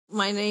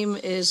My name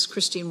is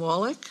Christine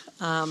Wallach.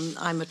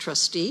 I'm a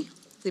trustee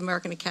of the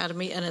American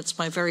Academy, and it's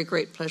my very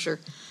great pleasure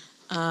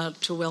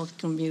to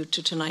welcome you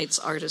to tonight's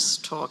artist's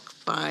talk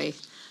by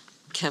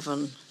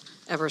Kevin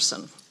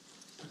Everson.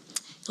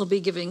 He'll be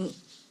giving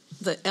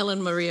the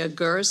Ellen Maria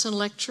Gerritsen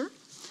Lecture,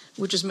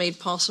 which is made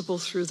possible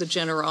through the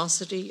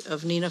generosity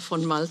of Nina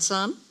von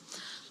Malzahn,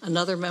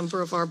 another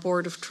member of our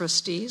Board of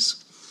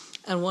Trustees,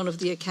 and one of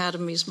the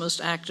Academy's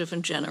most active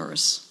and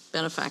generous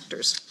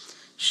benefactors.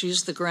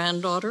 She's the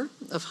granddaughter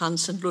of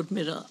Hans and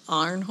Ludmilla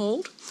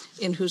Arnhold,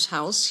 in whose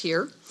house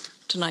here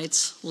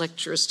tonight's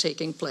lecture is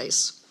taking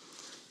place.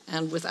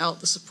 And without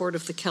the support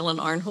of the Kellen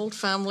Arnhold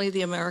family,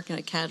 the American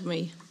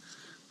Academy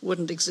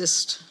wouldn't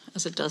exist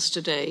as it does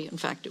today. In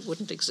fact, it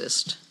wouldn't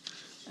exist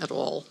at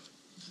all.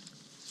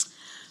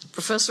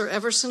 Professor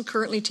Everson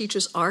currently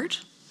teaches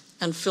art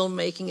and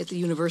filmmaking at the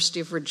University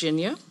of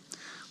Virginia,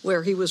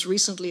 where he was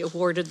recently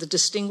awarded the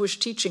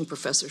Distinguished Teaching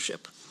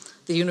Professorship,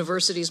 the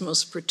university's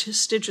most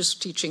prestigious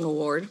teaching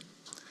award,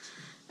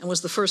 and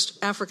was the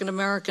first African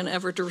American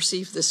ever to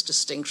receive this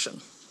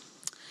distinction.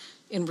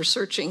 In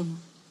researching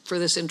for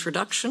this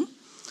introduction,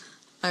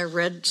 I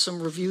read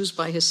some reviews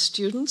by his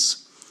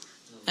students,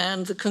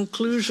 and the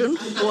conclusion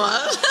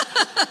was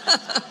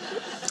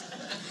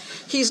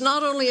he's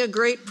not only a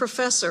great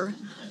professor,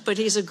 but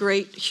he's a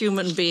great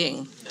human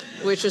being,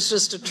 which is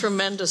just a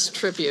tremendous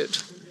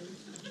tribute.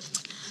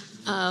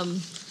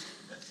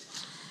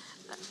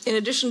 In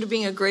addition to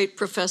being a great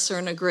professor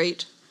and a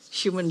great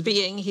human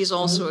being, he's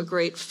also a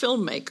great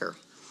filmmaker.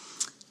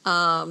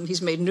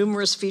 He's made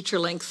numerous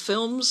feature-length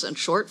films and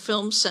short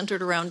films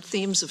centered around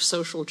themes of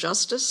social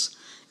justice,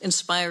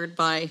 inspired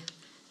by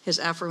his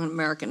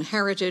African-American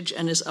heritage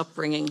and his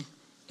upbringing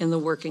in the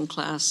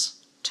working-class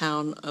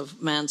town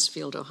of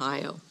Mansfield,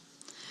 Ohio.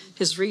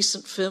 His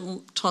recent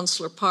film,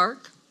 Tonsler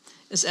Park,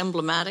 is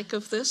emblematic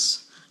of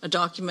this, a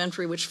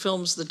documentary which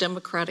films the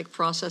democratic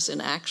process in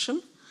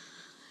action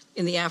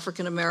in the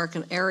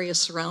African-American area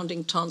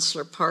surrounding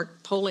Tonsler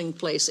Park polling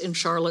place in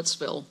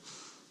Charlottesville,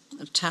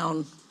 a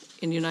town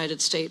in the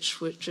United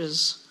States which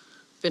has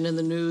been in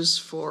the news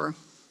for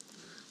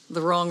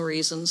the wrong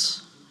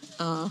reasons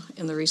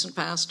in the recent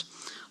past,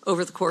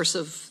 over the course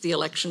of the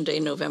election day,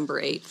 November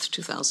 8th,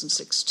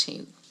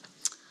 2016.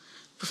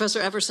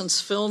 Professor Everson's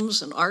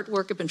films and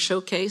artwork have been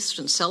showcased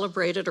and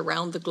celebrated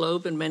around the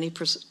globe in many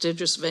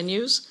prestigious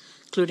venues,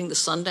 including the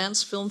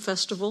Sundance Film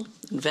Festival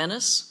in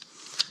Venice,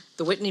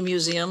 the Whitney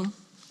Museum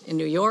in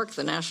New York,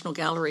 the National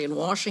Gallery in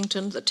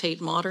Washington, the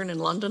Tate Modern in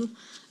London,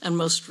 and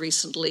most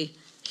recently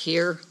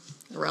here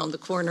around the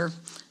corner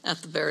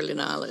at the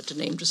Berlinale, to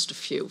name just a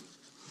few.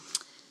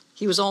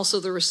 He was also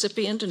the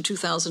recipient in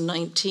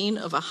 2019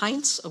 of a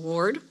Heinz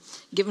Award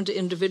given to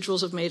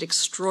individuals who have made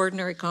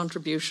extraordinary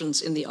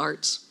contributions in the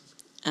arts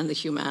and the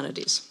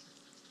humanities.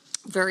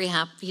 Very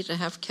happy to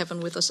have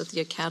Kevin with us at the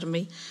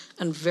Academy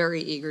and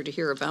very eager to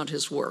hear about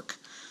his work.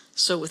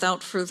 So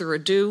without further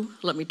ado,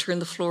 let me turn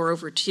the floor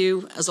over to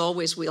you. As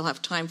always, we'll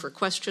have time for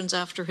questions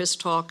after his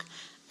talk,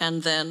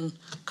 and then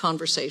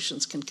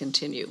conversations can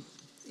continue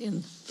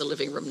in the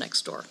living room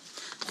next door.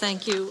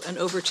 Thank you, and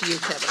over to you,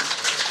 Kevin.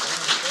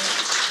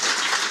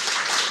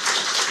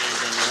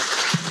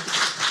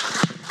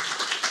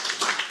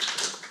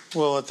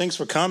 Well, thanks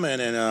for coming,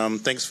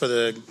 and thanks for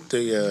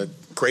the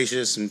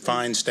gracious and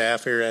fine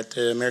staff here at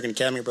the American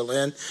Academy of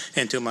Berlin,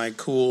 and to my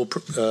cool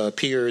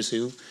peers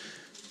who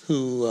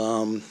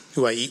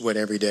I eat with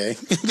every day.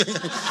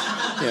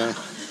 Yeah,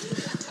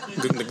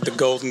 the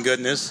golden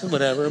goodness,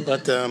 whatever.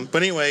 But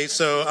anyway,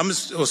 so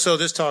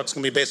this talk's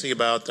gonna be basically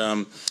about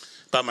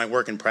my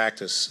work and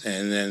practice,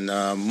 and then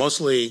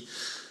mostly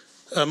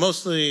I'm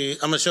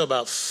gonna show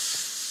about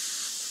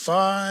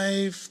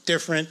 5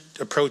 different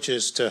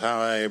approaches to how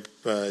I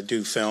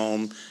do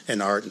film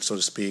and art, and so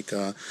to speak.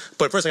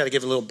 But first, I got to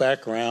give a little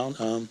background.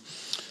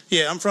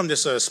 Yeah, I'm from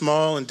this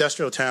small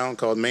industrial town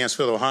called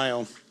Mansfield,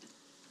 Ohio.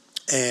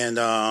 And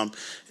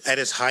at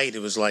its height, it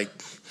was like,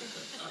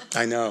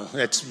 I know,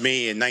 that's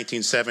me in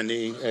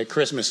 1970 at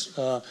Christmas.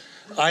 I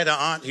had an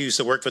aunt who used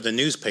to work for the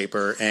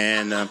newspaper,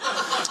 and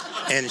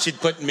she'd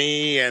put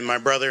me and my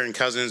brother and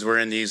cousins were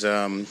in these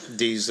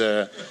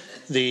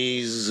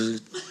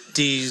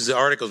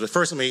articles. But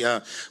first,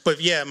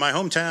 but yeah, my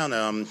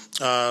hometown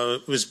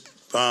was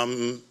I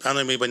don't know if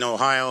anybody know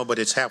Ohio, but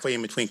it's halfway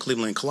in between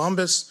Cleveland and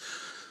Columbus.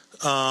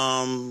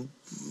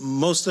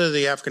 Most of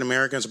the African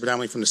Americans are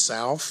predominantly from the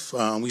South.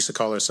 We used to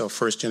call ourselves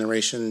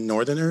first-generation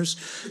Northerners,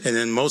 and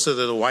then most of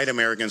the white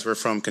Americans were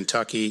from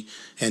Kentucky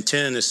and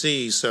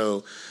Tennessee.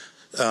 So,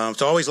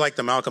 to always like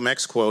the Malcolm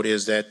X quote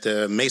is that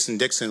the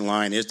Mason-Dixon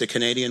line is the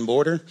Canadian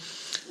border,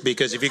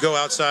 because if you go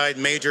outside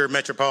major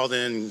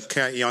metropolitan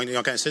kind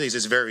of cities,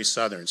 it's very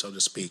southern, so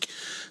to speak.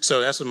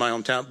 So that's my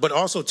hometown. But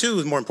also,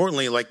 too, more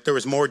importantly, like there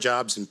was more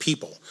jobs than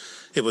people.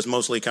 It was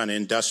mostly kind of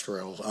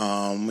industrial.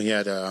 We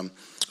had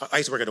I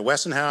used to work at a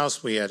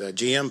Westinghouse. We had a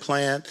GM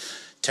plant,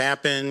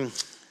 Tappan,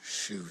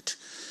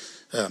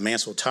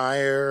 Mansfield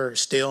Tire,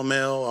 steel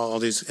mill, all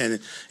these, and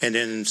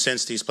then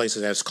since these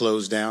places have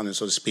closed down, and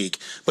so to speak.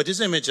 But this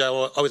image, I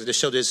always had to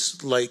show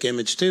this like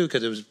image too,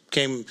 because it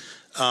came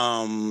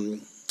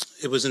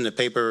It was in the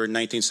paper in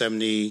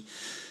 1970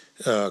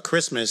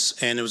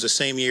 Christmas, and it was the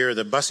same year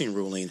the busing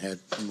ruling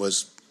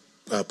was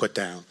put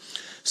down.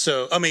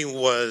 So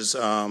was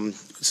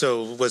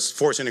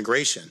forced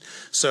integration.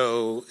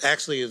 So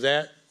actually,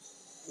 that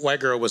white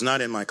girl was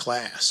not in my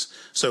class.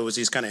 So it was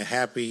these kind of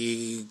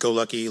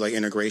happy-go-lucky like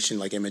integration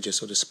like images,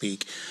 so to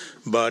speak.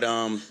 But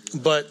of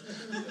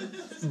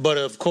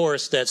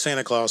course, that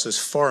Santa Claus is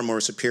far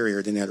more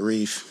superior than that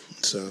reef.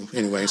 So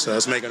anyway, so I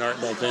was making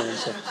art back then.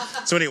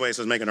 So anyways,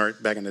 I was making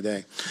art back in the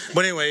day.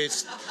 But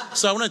anyways,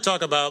 so I want to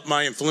talk about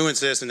my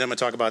influences, and then I'm going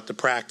to talk about the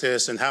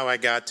practice and how I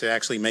got to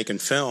actually making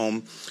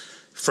film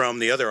from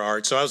the other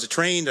art. So I was a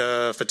trained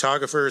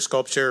photographer,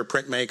 sculptor,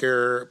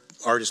 printmaker,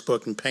 artist,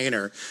 book, and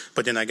painter.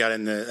 But then I got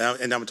into,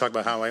 and I'm going to talk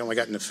about how I only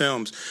got into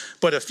films.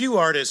 But a few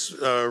artists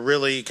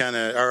really kind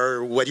of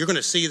are what you're going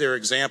to see their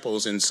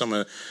examples in some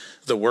of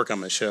the work I'm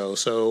going to show.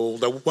 So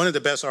one of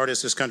the best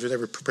artists this country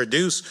ever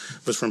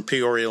produced was from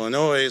Peoria,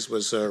 Illinois,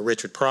 was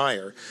Richard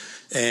Pryor.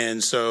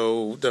 And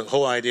so the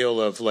whole ideal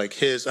of like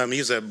he's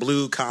a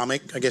blue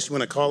comic, I guess you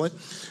want to call it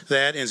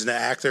that, and he's an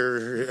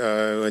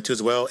actor too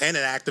as well, and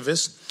an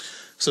activist,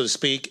 so to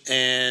speak.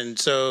 And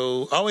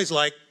so I always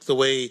liked the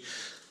way,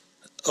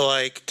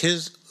 like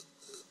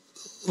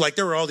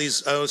there were all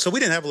these, so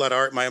we didn't have a lot of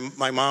art.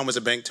 My mom was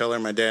a bank teller,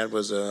 my dad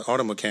was an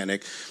auto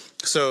mechanic.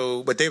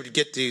 So, but they would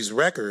get these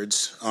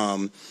records,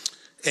 and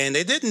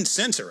they didn't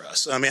censor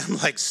us. I mean, I'm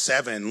like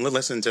 7,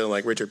 listening to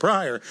like Richard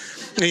Pryor,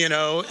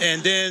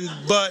 and then,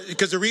 but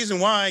because the reason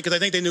why, because I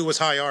think they knew it was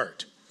high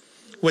art.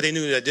 Well, they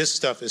knew that this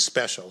stuff is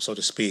special, so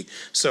to speak.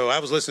 So I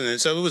was listening.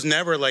 So it was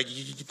never like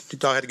you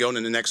had to go into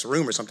the next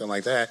room or something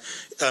like that.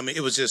 I mean, it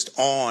was just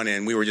on,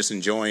 and we were just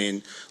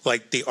enjoying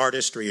like the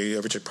artistry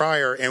of Richard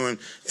Pryor. And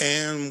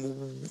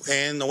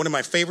one of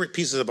my favorite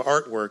pieces of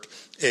artwork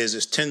is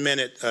this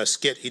 10-minute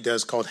skit he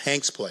does called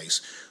Hank's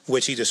Place,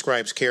 which he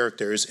describes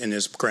characters in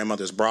his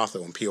grandmother's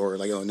brothel in Peoria,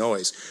 like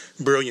Illinois.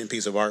 Brilliant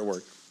piece of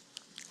artwork.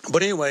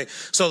 But anyway,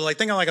 so the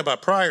thing I like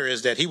about Pryor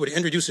is that he would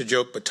introduce a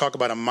joke but talk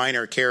about a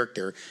minor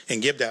character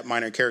and give that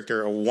minor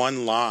character a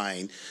one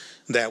line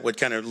that would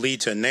kind of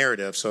lead to a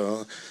narrative.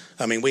 So,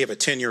 I mean, we have a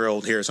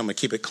 10-year-old here, so I'm going to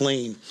keep it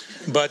clean.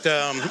 But,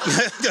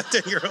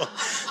 10-year-old.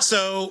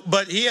 So,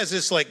 but he has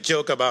this like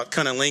joke about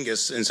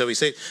cunnilingus, and so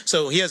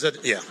he has a,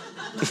 yeah.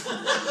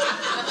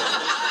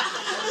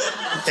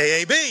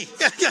 AAB.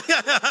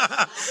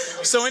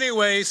 So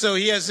anyway, so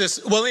he has this,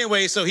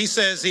 so he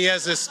says he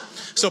has this,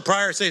 so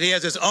Pryor said he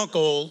has this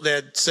uncle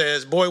that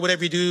says, boy,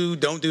 whatever you do,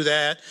 don't do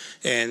that.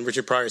 And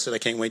Richard Pryor said, I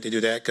can't wait to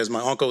do that because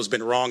my uncle has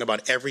been wrong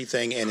about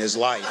everything in his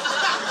life.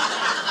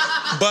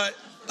 But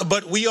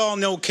we all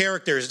know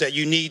characters that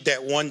you need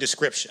that one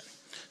description.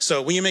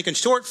 So when you're making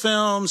short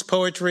films,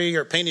 poetry,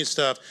 or painting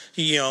stuff,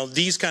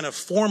 these kind of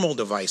formal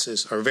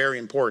devices are very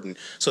important.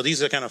 So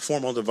these are kind of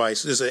formal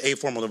devices. This is a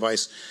formal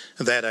device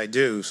that I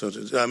do. So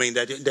I mean,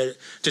 they're going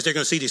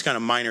to see these kind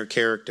of minor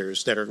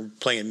characters that are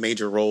playing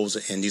major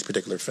roles in these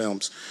particular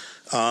films.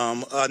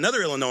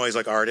 Another Illinois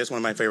artist, one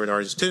of my favorite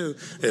artists too,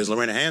 is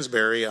Lorena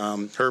Hansberry.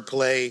 Her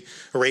play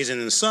Raisin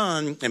in the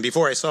Sun, and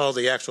before I saw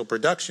the actual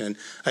production,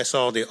 I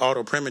saw the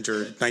Auto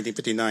Preminger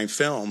 1959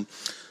 film.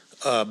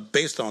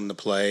 Based on the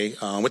play,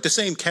 with the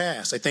same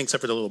cast, I think,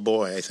 except for the little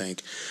boy, I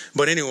think.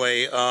 But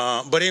anyway,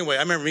 I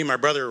remember me and my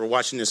brother were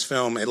watching this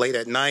film late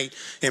at night,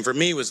 and for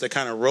me, it was the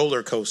kind of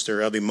roller coaster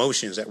of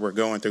emotions that we're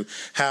going through.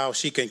 How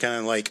she can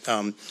kind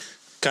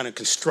of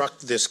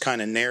construct this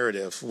kind of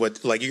narrative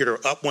with you're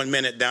up 1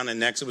 minute, down the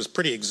next. It was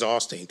pretty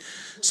exhausting.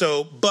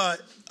 So, but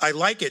I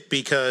like it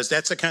because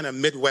that's a kind of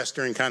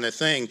Midwestern kind of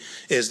thing.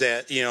 Is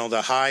that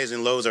the highs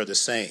and lows are the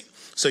same.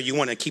 So you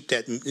want to keep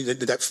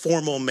that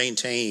formal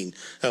maintain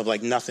of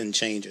nothing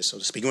changes, so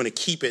to speak. You want to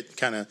keep it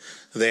kind of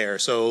there.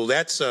 So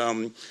that's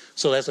a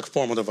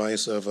formal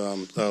device of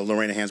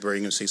Lorena Hansberry.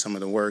 You can see some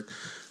of the work.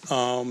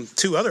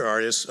 2 other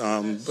artists,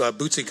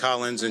 Bootsy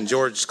Collins and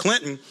George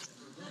Clinton.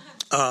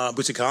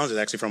 Bootsy Collins is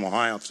actually from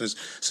Ohio,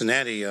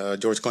 Cincinnati.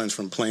 George Clinton's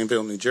from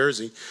Plainfield, New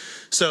Jersey.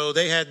 So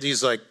they had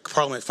these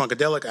Parliament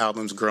Funkadelic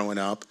albums growing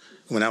up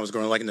when I was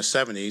growing in the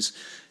 70s.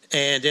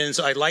 And then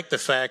so I like the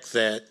fact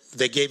that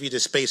they gave you the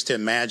space to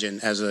imagine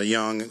as a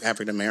young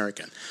African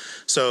American.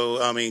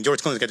 So, I mean,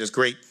 George Clinton's got this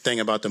great thing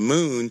about the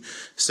moon,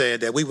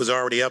 said that we was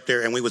already up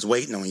there and we was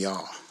waiting on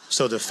y'all.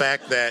 So the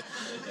fact that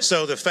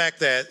the fact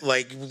that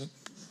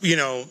we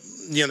were,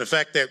 the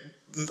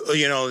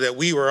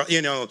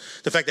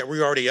fact that we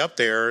were already up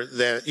there,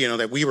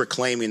 that we were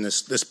claiming the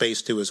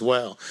space too as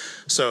well.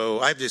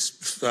 So I'm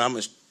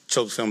going to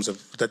show films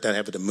that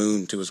have the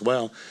moon too as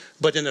well.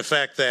 But then the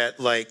fact that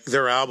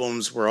their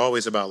albums were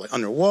always about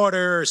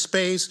underwater,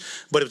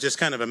 space, but it was just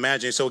kind of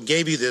imagining. So it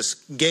gave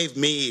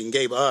me and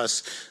gave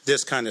us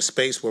this kind of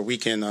space where we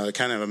can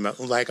kind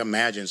of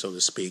imagine, so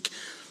to speak.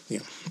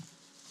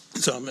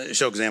 So I'm going to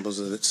show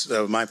examples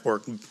of my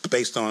work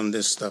based on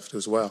this stuff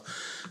as well.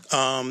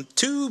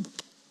 Two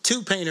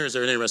painters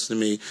are interesting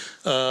to me.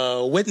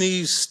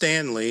 Whitney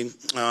Stanley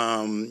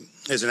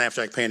is an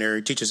abstract painter.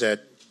 He teaches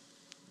at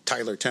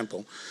Tyler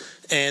Temple.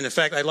 And in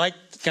fact, I like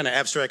kind of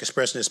abstract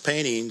expressionist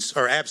paintings,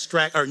 or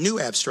new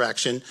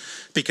abstraction,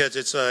 because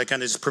it's kind of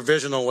this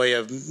provisional way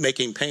of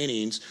making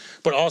paintings,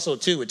 but also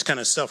too it's kind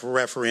of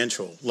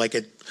self-referential,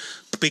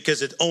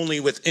 because it's only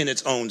within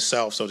its own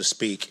self, so to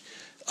speak.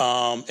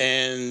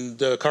 And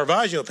the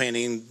Caravaggio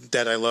painting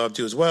that I love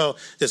too as well,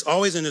 there's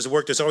always in his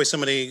work, there's always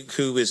somebody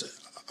who is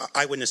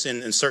eyewitness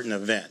in a certain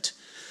event.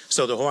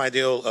 So the whole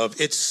ideal of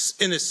it's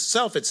in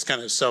itself, it's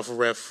kind of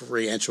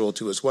self-referential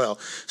too as well,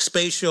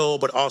 spatial,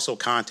 but also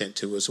content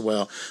too as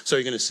well. So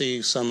you're going to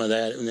see some of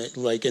that in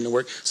the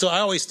work. So I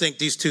always think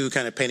these two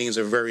kind of paintings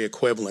are very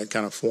equivalent,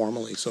 kind of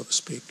formally, so to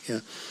speak.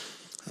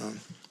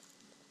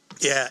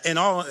 Yeah, and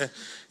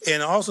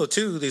also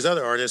too, these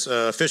other artists,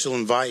 Fischl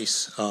and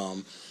Weiss,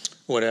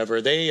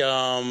 whatever.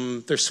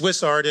 They're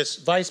Swiss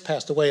artists. Weiss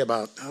passed away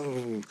about how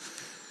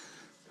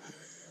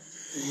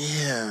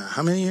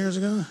many years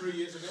ago? 3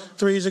 years ago.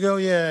 3 years ago,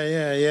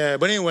 yeah.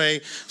 But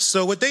anyway,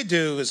 so what they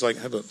do is I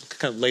have a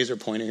kind of laser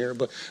pointer here,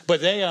 but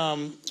they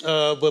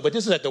but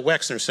this is at the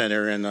Wexner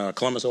Center in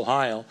Columbus,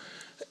 Ohio,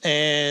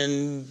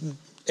 and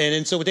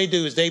so what they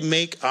do is they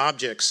make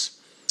objects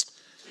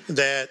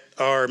that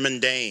are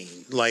mundane.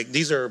 Like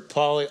these are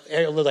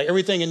like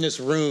everything in this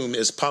room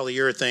is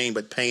polyurethane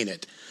but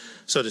painted,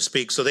 so to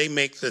speak. So they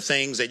make the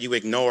things that you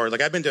ignore.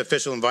 Like I've been to a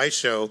Fischl and Weiss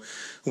show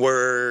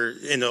where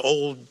in the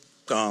old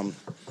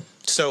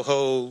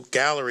Soho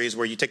galleries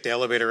where you take the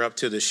elevator up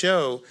to the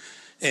show,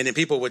 and then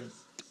people would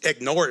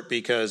ignore it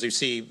because you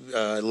see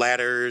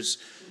ladders,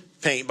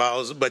 paint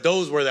bottles, but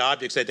those were the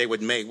objects that they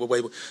would make.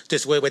 They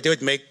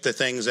would make the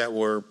things that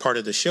were part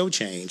of the show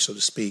change, so to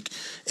speak.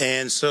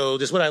 And so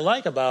this what I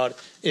like about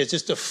is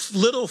just the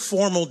little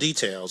formal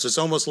details. It's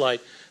almost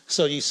like,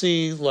 so you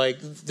see,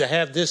 like to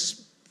have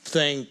this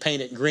thing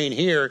painted green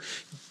here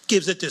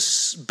gives it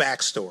this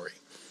backstory.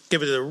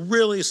 Give it a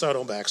really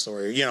subtle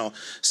backstory,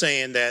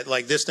 saying that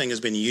like this thing has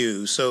been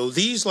used. So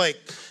these like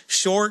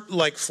short,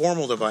 like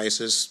formal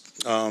devices,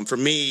 for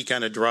me,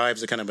 kind of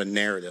drives a kind of a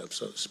narrative,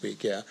 so to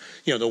speak. Yeah,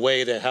 the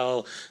way that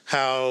how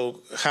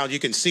you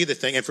can see the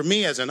thing, and for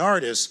me as an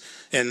artist,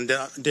 and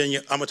then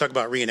I'm gonna talk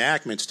about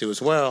reenactments too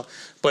as well.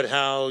 But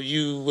how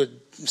you would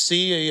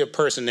see a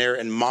person there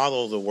and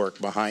model the work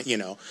behind,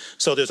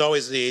 So there's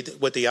always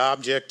with the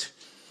object.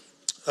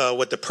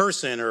 What the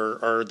person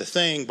or the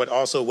thing, but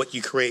also what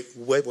you create,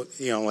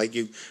 like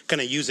you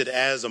kind of use it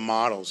as a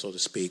model, so to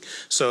speak.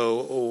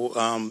 So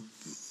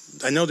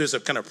I know there's a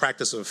kind of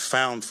practice of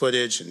found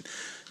footage and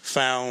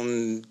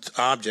found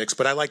objects,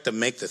 but I like to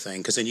make the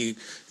thing because then you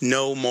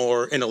know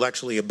more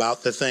intellectually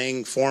about the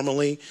thing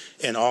formally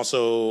and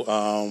also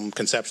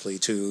conceptually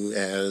too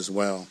as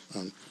well.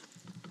 I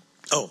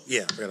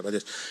forgot about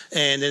this.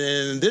 And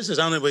then this is,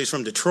 I don't know if he's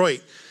from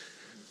Detroit,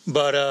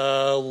 but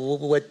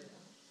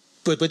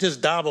But this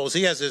Davos,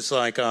 he has this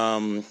like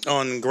on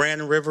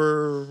Grand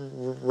River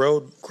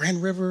Road.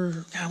 Grand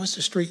River, what's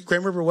the street?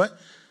 Grand River what?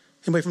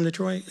 Anybody from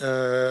Detroit?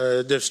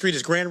 The street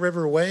is Grand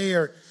River Way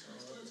or?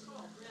 It's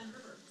called Grand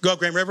River. Go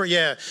Grand River,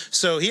 yeah.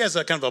 So he has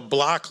a kind of a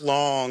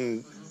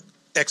block-long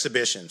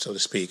exhibition, so to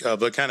speak,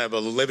 of a kind of a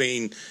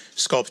living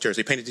sculptures.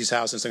 He painted these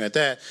houses and things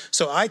like that.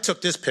 So I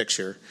took this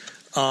picture.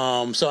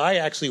 So I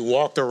actually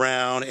walked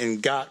around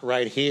and got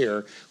right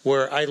here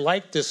where I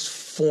like this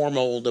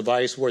formal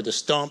device where the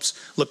stumps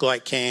look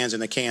like cans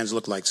and the cans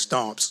look like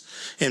stumps.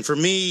 And for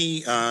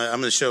me, I'm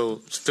going to show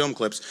film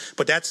clips,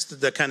 but that's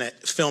the kind of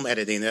film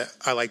editing that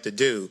I like to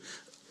do.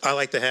 I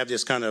like to have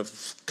this kind of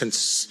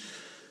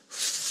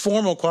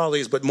formal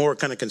qualities, but more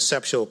kind of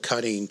conceptual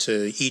cutting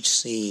to each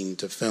scene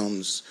to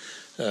films,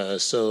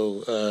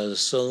 so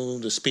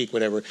to speak,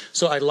 whatever.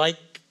 So I like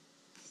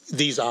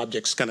these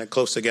objects kind of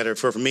close together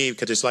for me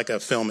because it's like a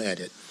film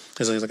edit.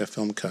 It's like a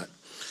film cut.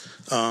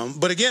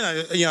 But again,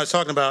 I was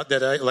talking about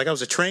that. I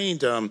was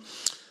trained.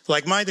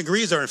 Like my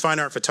degrees are in fine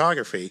art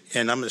photography,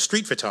 and I'm a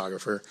street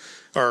photographer,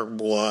 or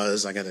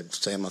was. I got to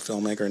say I'm a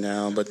filmmaker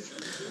now, but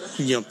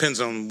depends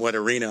on what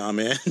arena I'm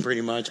in,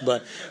 pretty much.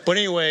 But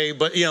anyway,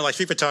 like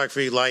street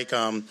photography, like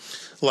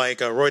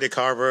Roy de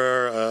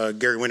Carver,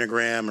 Gary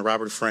Wintergram, and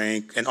Robert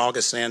Frank, and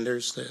August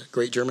Sanders, the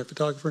great German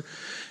photographer.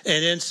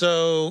 And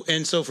so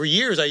for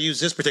years I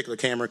used this particular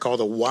camera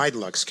called a wide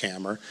lux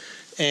camera,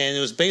 and it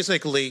was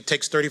basically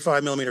takes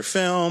 35 millimeter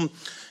film.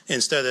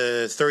 Instead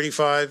of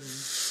 35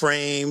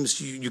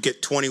 frames, you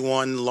get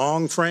 21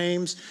 long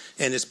frames,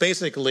 and it's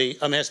basically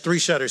it has 3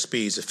 shutter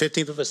speeds: a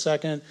 15th of a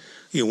second,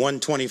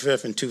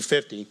 1/25th, and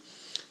 250.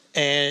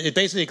 And it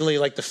basically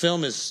like the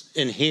film is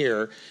in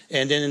here,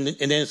 and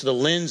then so the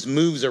lens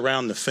moves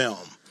around the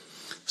film,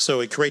 so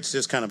it creates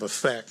this kind of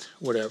effect,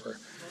 whatever.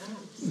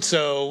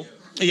 So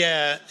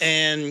yeah,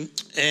 and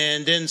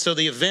then so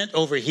the event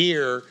over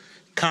here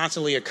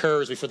constantly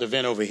occurs before the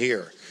event over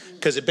here,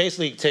 because it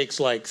basically takes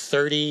like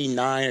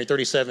 39 or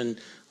 37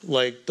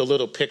 like the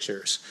little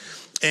pictures,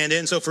 and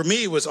then so for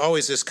me it was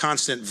always this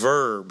constant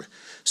verb.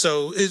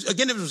 So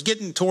it was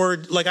getting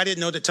toward, like I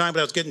didn't know at the time, but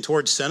I was getting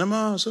towards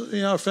cinema, so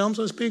film,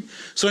 so to speak.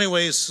 So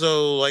anyways,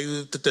 so like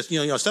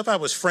the stuff I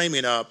was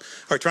framing up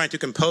or trying to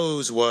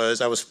compose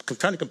was I was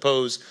trying to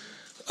compose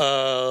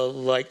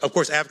like, of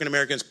course, African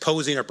Americans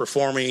posing or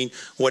performing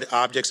what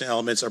objects and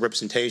elements are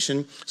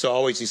representation. So I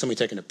always see somebody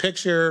taking a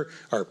picture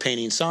or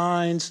painting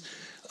signs.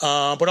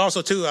 But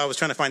also, too, I was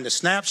trying to find the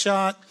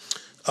snapshot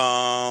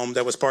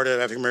that was part of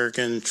African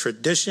American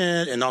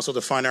tradition, and also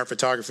the fine art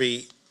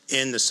photography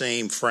in the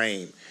same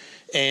frame.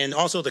 And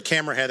also the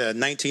camera had a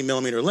 19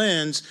 millimeter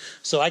lens,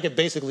 so I could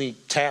basically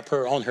tap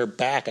her on her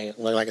back,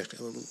 like I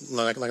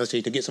say,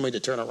 to get somebody to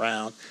turn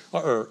around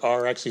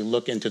or actually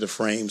look into the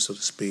frame, so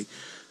to speak.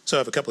 So I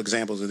have a couple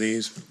examples of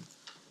these.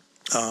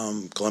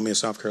 Columbia,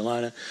 South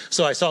Carolina.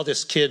 So I saw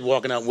this kid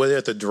walking out with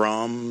it, the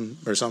drum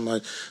or something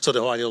like. So the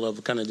whole idea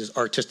of kind of just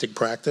artistic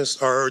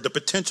practice or the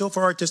potential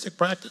for artistic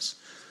practice.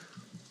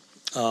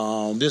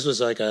 This was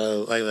like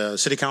a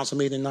city council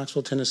meeting in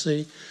Knoxville,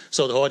 Tennessee.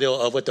 So the whole idea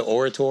of what the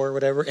orator or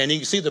whatever, and you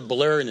can see the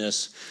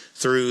blurriness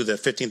through the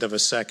 15th of a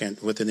second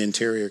with an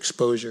interior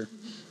exposure.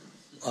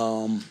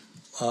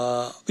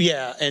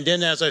 Yeah, and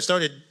then as I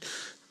started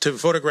to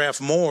photograph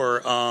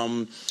more,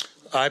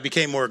 I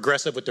became more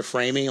aggressive with the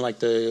framing, like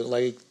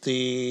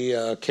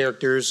the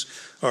characters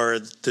or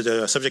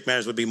the subject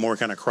matters would be more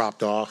kind of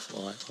cropped off,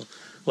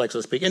 like so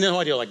to speak. And then the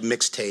whole idea like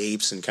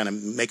mixtapes and kind of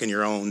making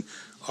your own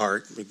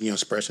art,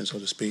 expression, so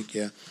to speak.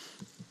 Yeah.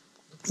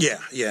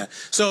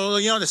 So,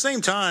 at the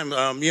same time,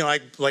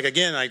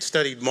 I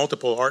studied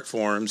multiple art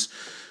forms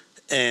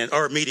and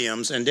art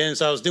mediums, and then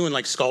so I was doing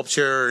like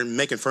sculpture and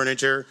making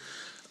furniture.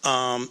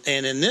 And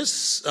in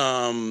this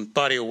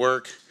body of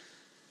work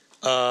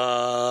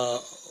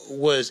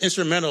was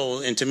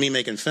instrumental into me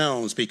making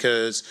films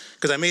because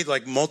I made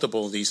like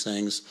multiple of these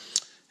things.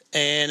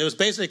 And it was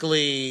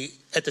basically,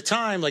 at the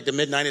time, like the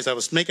mid-'90s, I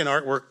was making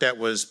artwork that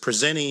was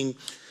presenting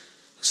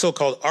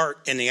so-called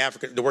art in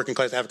the working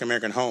class African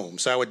American home.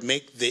 So I would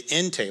make the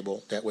end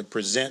table that would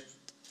present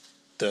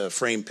the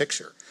framed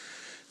picture.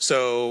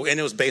 So, and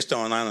it was based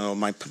on, I don't know,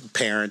 my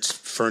parents'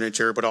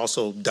 furniture, but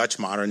also Dutch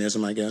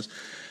modernism, I guess.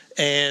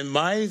 And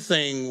my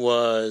thing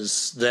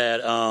was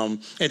that,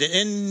 and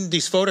in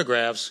these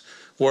photographs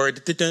and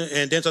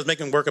then so I was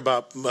making work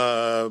about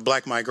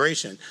black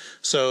migration.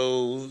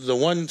 So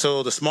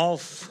the small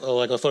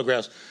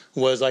photographs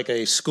was like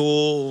a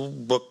school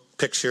book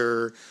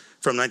picture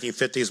from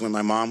 1950s when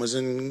my mom was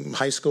in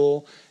high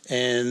school.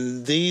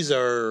 And these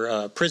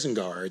are prison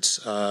guards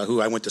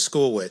who I went to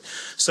school with.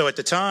 So at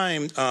the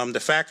time, the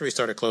factory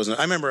started closing.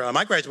 I remember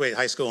I graduated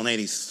high school in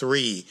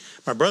 83.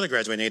 My brother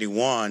graduated in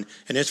 81,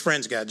 and his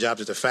friends got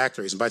jobs at the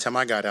factories. And by the time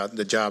I got out,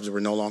 the jobs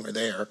were no longer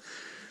there.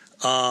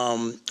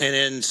 And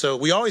then so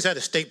we always had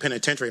a state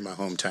penitentiary in my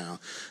hometown,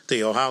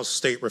 the Ohio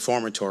State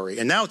Reformatory.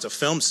 And now it's a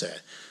film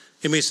set.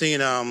 You may be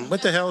seeing,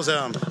 what the hell is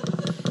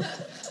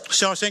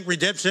Shawshank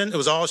Redemption? It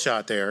was all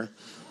shot there.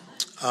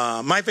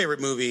 My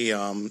favorite movie,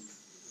 Air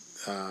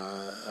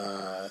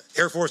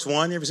Force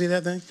One. You ever see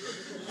that thing?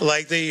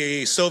 Like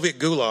the Soviet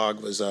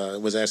Gulag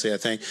was actually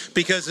that thing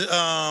because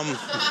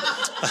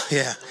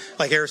yeah,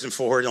 like Harrison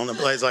Ford on the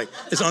place. Like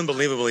it's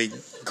unbelievably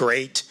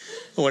great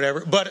or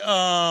whatever. But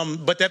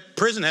that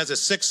prison has a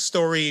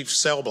 6-story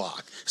cell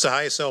block. It's the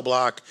highest cell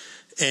block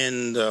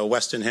in the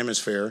Western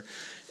Hemisphere,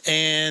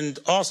 and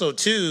also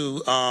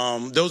too,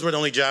 those were the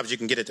only jobs you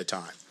can get at the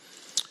time.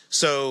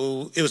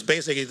 So it was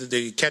basically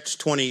the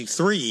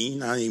catch-23,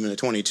 not even the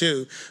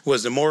 22,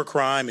 was the more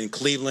crime in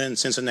Cleveland,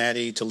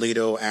 Cincinnati,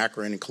 Toledo,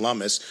 Akron, and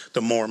Columbus,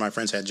 the more my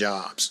friends had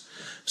jobs.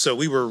 So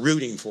we were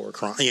rooting for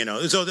crime,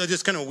 So they're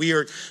just kind of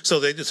weird. So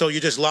you're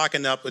just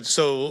locking up.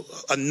 So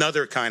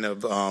another kind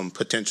of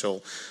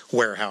potential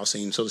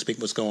warehousing, so to speak,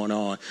 was going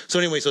on. So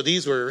anyway, so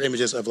these were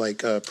images of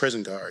like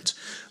prison guards.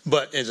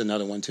 But there's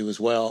another one too as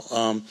well.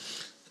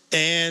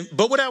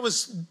 But while I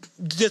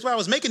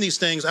was making these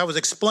things, I was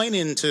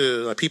explaining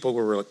to people who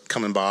were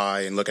coming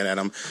by and looking at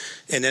them,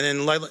 and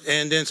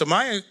then so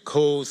my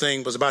whole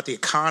thing was about the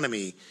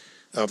economy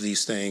of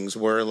these things.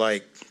 Where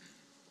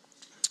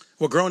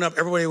growing up,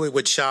 everybody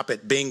would shop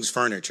at Bing's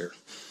Furniture.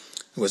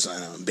 It was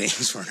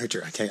Bing's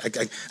Furniture. I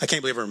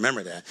can't believe I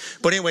remember that.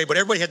 But anyway,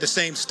 everybody had the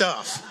same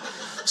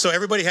stuff. So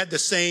everybody had the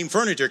same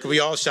furniture because we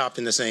all shopped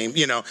in the same,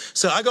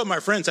 So I go to my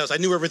friend's house. I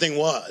knew everything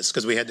was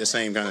because we had the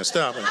same kind of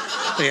stuff.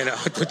 And,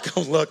 I would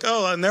go look.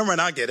 Oh, never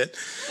mind. I get it.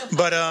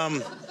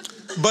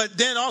 But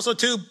then also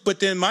too.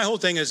 But then my whole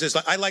thing is just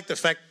I like the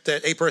fact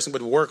that a person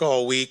would work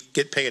all week,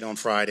 get paid on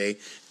Friday,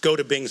 go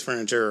to Bing's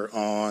Furniture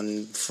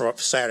on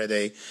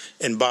Saturday,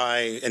 and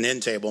buy an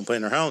end table and put it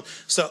in their home.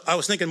 So I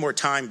was thinking more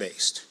time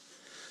based.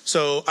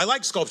 So I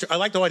like sculpture. I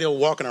like the idea of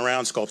walking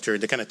around sculpture,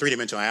 the kind of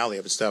three-dimensionality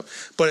of it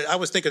stuff. But I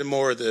was thinking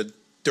more of the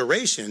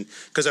duration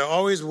because I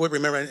always would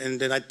remember, and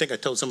then I think I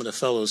told some of the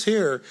fellows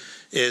here,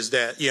 is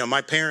that,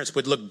 my parents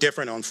would look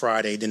different on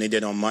Friday than they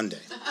did on Monday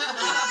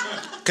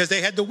because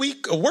they had the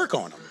week of work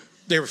on them.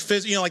 they were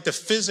like the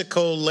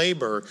physical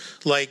labor,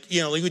 like,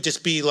 it would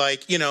just be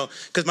like,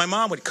 because my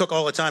mom would cook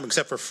all the time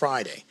except for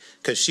Friday,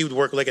 because she would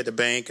work late at the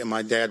bank and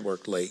my dad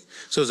worked late.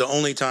 So it was the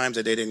only times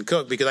that they didn't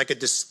cook, because I could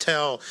just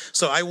tell.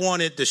 So I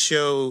wanted to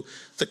show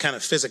the kind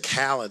of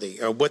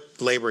physicality, or what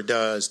labor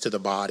does to the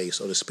body,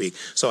 so to speak.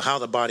 So how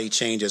the body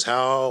changes,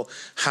 how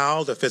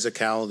the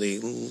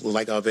physicality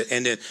like of it,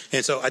 and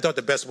so I thought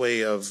the best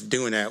way of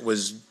doing that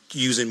was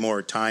using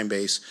more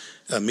time-based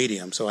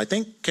medium. So I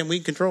think, can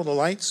we control the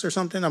lights or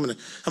something? I'm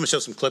gonna show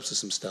some clips of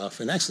some stuff,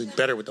 and actually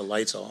better with the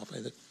lights off,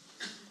 I think,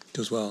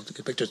 as well, to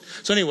get pictures.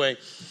 So anyway,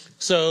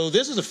 so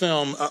this is a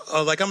film,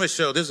 like I'm gonna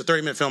show, this is a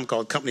 30-minute film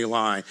called Company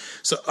Line.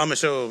 So I'm gonna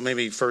show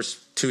maybe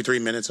first 2-3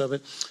 minutes of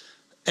it.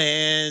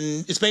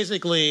 And it's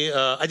basically,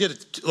 I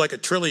did a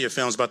trilogy of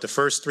films about the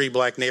first 3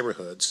 black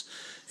neighborhoods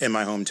in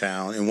my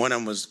hometown. And one of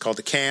them was called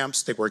The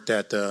Camps. They worked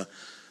at the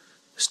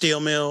steel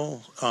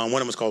mill. One of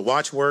them was called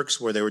Watchworks,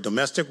 where they were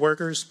domestic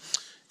workers.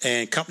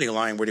 And Company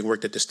Line, where they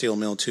worked at the steel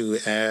mill too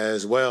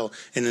as well.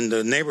 And in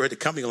the neighborhood, the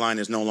Company Line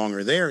is no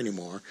longer there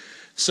anymore.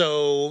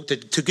 So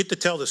to get to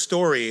tell the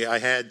story,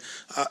 I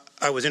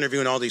was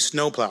interviewing all these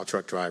snowplow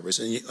truck drivers,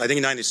 and I think in the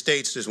United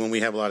States is when we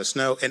have a lot of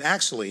snow. And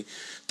actually,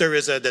 there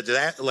is a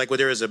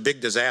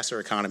big disaster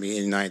economy in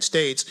the United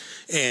States,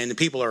 and the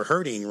people are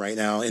hurting right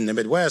now in the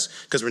Midwest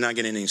because we're not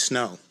getting any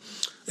snow.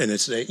 And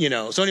it's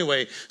so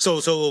anyway,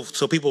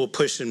 so people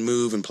push and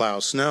move and plow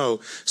snow.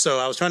 So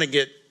I was trying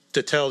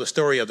to tell the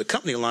story of the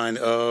Company Line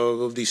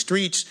of these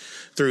streets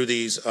through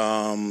these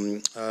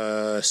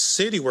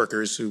city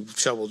workers who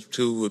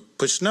would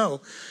push snow,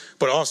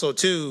 but also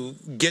to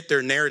get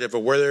their narrative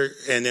of where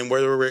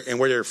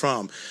they're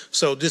from.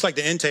 So just like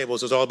the end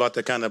tables, it's all about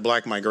the kind of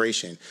black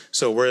migration.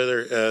 So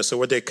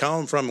where they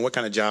come from and what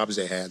kind of jobs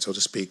they had, so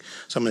to speak.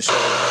 So I'm going to show you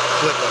a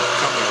clip of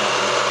Company Line.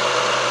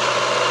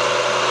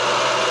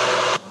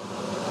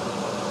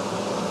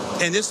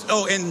 And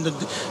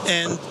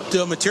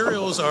the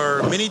materials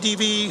are mini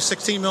DV,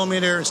 16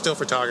 millimeter, and still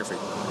photography.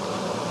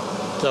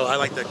 So I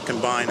like to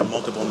combine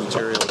multiple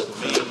materials.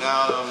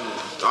 Now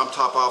I'm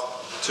top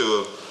off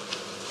to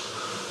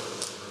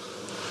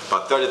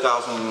about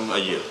 30,000 a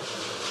year.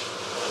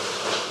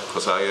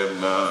 Cause I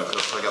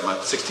got my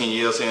 16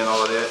 years in,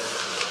 all of that,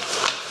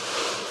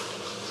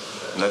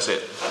 and that's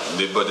it.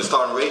 But the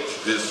starting rate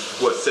is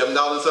what, $7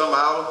 something an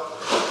hour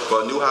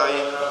for a new high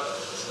end.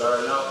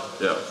 Starting out.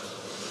 Yeah.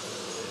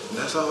 And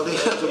that's all they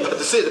have about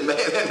the city, man.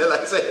 And like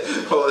I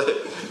said, all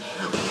that.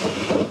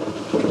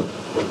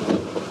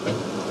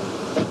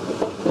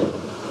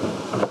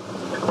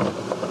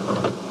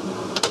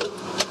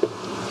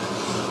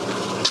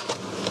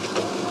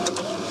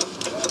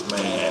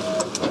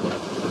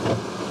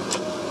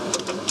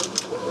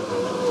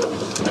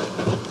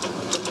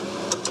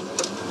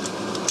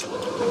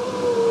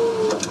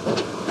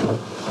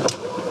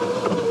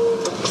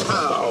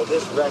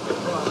 This record.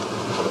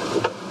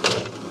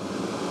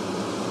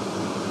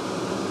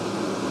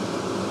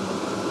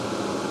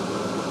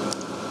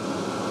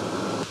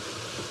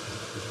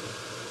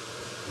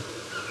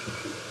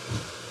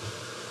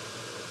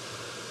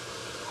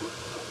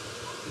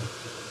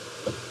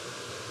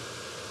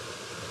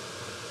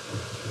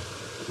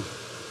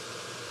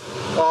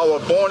 I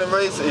was born and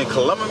raised in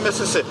Columbia,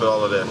 Mississippi,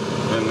 all of that,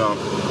 and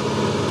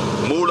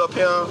moved up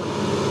here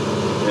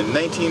in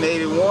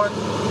 1981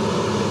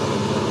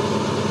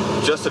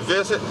 just to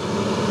visit.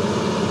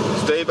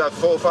 Stayed about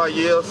 4 or 5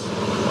 years.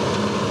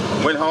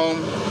 Went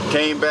home,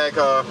 came back,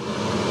 got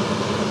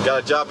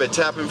a job at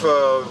Tappan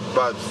for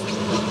about,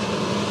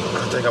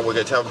 I think I worked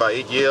at Tappan about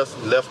 8 years.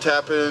 Left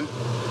Tappan,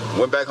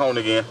 went back home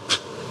again.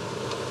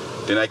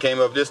 Then I came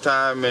up this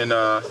time, and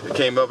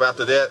came up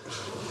after that.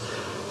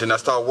 Then I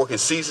started working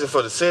season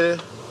for the city.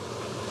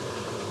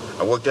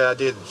 I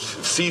did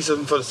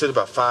season for the city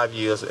about 5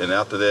 years, and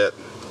after that,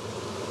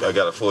 I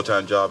got a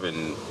full-time job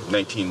in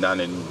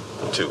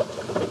 1992.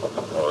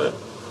 All that.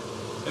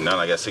 And now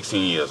I got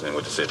 16 years in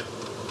with the city.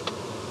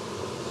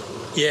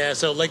 Yeah,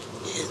 so like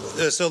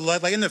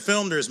in the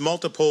film, there's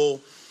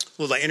multiple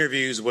like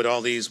interviews with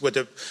all these with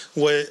a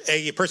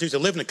person who's to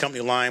live in the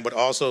Company Line, but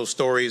also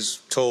stories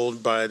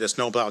told by the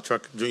snowplow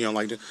truck,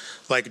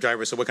 like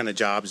drivers. So what kind of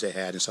jobs they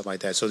had and stuff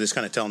like that. So just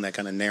kind of telling that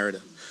kind of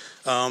narrative.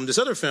 This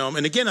other film,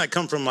 and again, I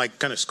come from like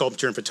kind of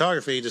sculpture and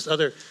photography. This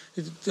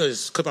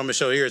clip I'm going to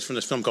show here is from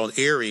this film called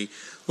Erie,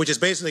 which is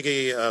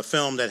basically a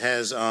film that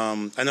has.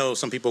 I know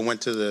some people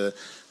went to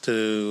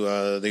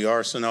the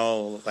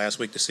Arsenal last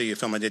week to see a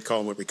film I did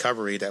called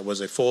Recovery. That was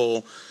a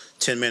full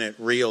 10-minute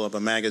reel of a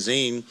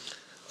magazine.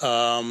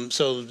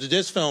 So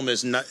this film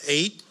is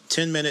 8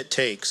 10-minute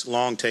takes,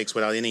 long takes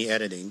without any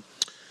editing.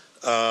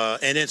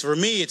 And it's for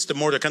me, it's the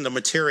kind of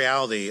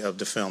materiality of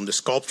the film, the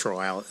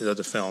sculpturality of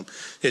the film.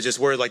 It's just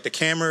where like the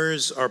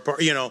cameras are,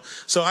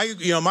 So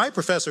my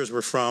professors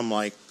were from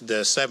like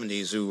the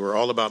 70s who were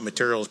all about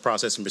materials,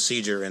 process, and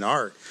procedure in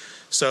art.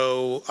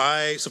 So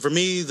for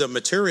me, the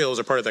materials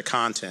are part of the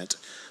content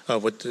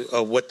of what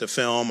the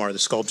film or the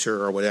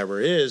sculpture or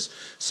whatever is.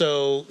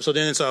 So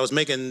I was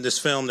making this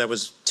film that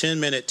was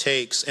 10-minute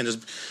takes, and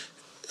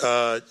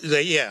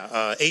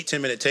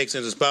 8-10 minute takes,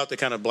 and it's about the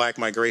kind of black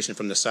migration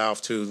from the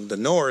south to the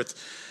north,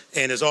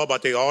 and it's all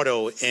about the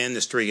auto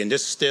industry. And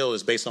this still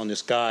is based on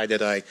this guy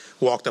that I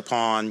walked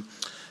upon,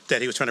 that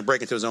he was trying to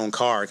break into his own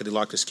car because he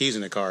locked his keys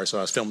in the car. So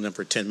I was filming him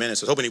for 10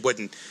 minutes. I was hoping he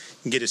wouldn't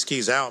get his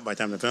keys out by the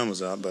time the film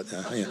was up. But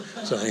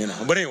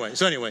But anyway,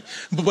 so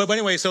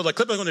the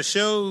clip I'm going to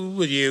show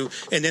with you,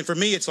 and then for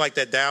me it's like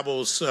that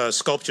Dabble's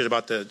sculpture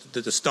about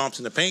the stumps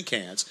and the paint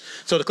cans.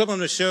 So the clip I'm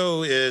going to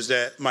show is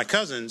that my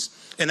cousins,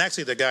 and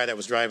actually the guy that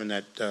was driving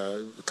that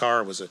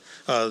car was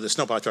the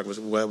snowplow truck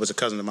was a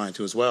cousin of mine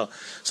too as well.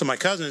 So my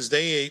cousins,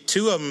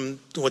 two of them,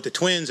 with the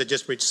twins, had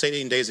just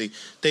Sadie and Daisy,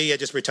 they had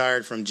just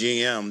retired from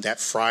GM that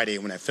Friday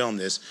when I filmed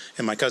this,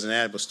 and my cousin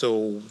Ad was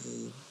still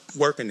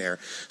working there.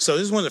 So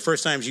this is one of the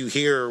first times you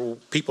hear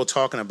people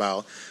talking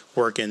about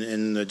working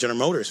in the General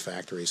Motors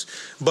factories.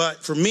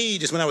 But for me,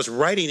 just when I was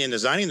writing and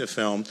designing the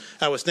film,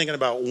 I was thinking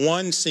about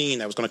one scene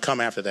that was going to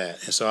come after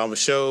that. And so I'll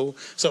show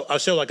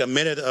like a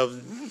minute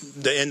of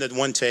the end of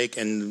one take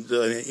and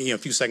a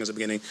few seconds at the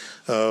beginning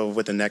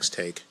with the next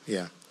take.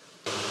 Yeah.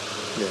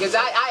 Because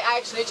I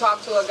actually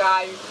talked to a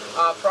guy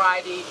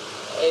Friday,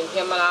 and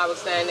him and I was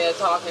standing there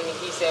talking, and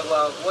he said,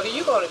 well, what are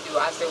you going to do?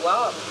 I said,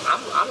 well,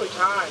 I'm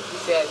retiring. He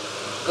said,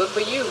 good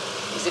for you.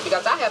 He said,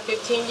 because I have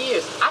 15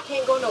 years. I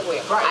can't go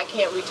nowhere. Right. I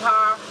can't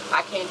retire.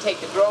 I can't take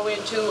the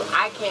grow-into.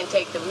 I can't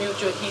take the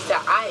mutual. He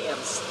said, I am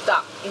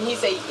stuck. And he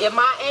said, am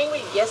I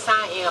angry? Yes,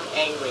 I am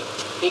angry,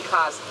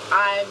 because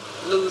I'm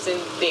losing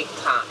big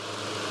time.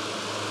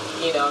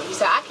 He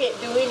said, I can't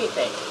do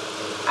anything.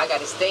 I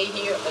got to stay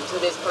here until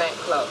this plant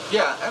closes.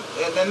 Yeah,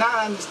 and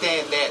I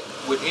understand that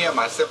with him.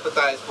 I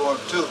sympathize for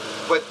him too.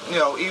 But,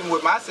 even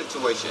with my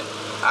situation,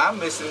 I'm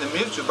missing the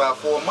mutual about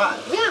 4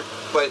 months. Yeah.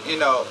 But,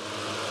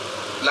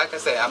 like I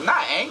say, I'm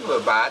not angry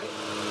about it.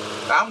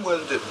 I'm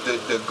willing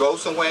to go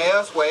somewhere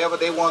else, wherever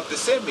they want to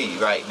send me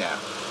right now.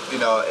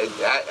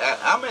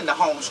 I'm in the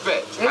home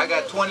stretch. Mm-hmm. I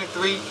got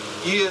 23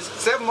 years,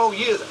 7 more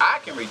years I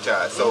can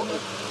retire. So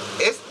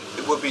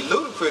it would be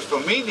ludicrous for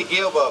me to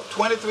give up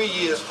 23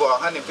 years for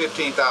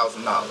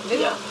 $115,000.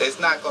 Yeah. It's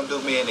not going to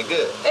do me any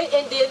good. And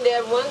then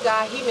that one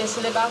guy, he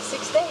missing about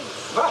 6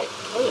 days. Right.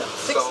 Yeah.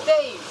 6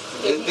 days.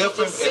 It's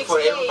different for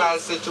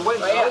everybody's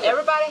situation. Well, yeah,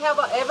 everybody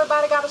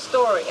got a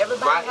story.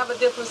 Everybody have a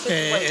different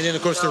situation. And then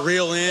of course the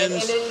reel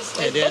ends,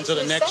 and then so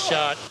the next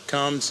shot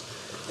comes.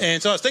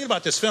 And so I was thinking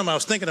about this film. I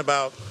was thinking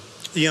about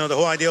the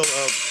whole idea of,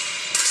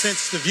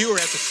 since the viewer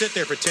has to sit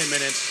there for 10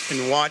 minutes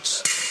and watch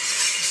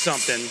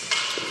something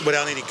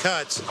without any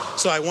cuts,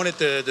 so I wanted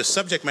the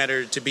subject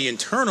matter to be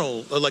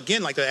internal.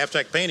 Again, like the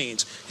abstract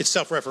paintings, it's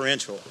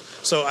self-referential.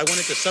 So I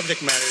wanted the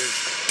subject matter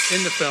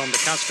in the film to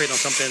concentrate on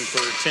something for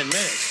 10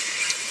 minutes.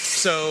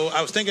 So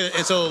I was thinking,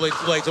 and so like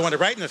when I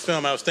write in the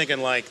film, I was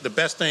thinking like the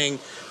best thing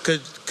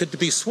could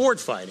be sword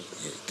fighting.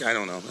 I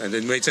don't know, and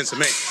it made sense to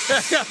me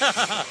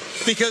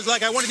because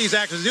like I wanted these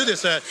actors to do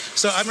this.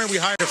 So I remember we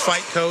hired a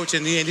fight coach,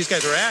 and these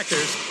guys were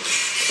actors.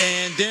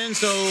 And then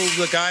so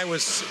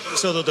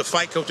the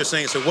fight coach was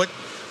saying, so what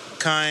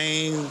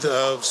kind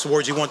of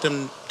swords you want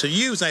them to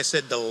use? And I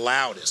said the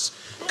loudest,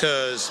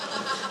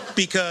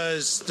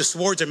 because the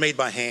swords are made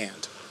by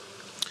hand.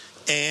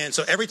 And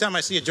so every time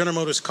I see a General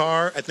Motors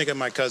car, I think of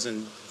my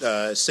cousin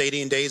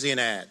Sadie and Daisy and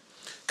Ad,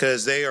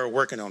 because they are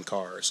working on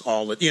cars.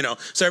 So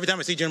every time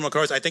I see General Motors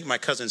cars, I think my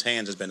cousin's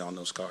hands has been on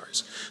those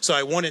cars. So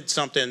I wanted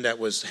something that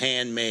was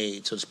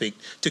handmade, so to speak,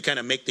 to kind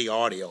of make the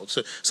audio.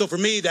 So for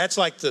me, that's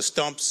like the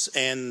stumps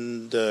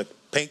and the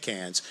paint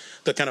cans,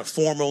 the kind of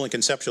formal and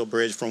conceptual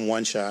bridge from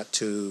one shot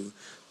to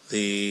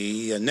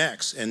the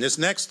next. And this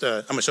next,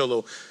 I'm going to show a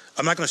little.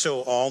 I'm not going to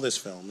show all this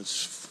film.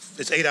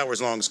 It's 8 hours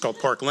long. It's called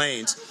Park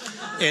Lanes,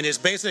 and it's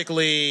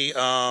basically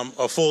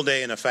a full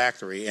day in a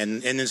factory.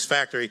 And in this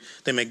factory,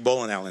 they make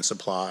bowling alley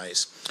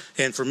supplies.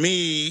 And for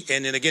me,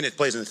 and then again, it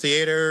plays in the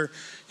theater,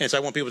 and so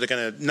I want people to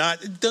kind of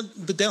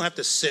they don't have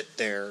to sit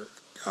there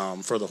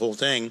for the whole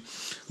thing,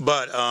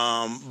 but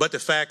the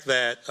fact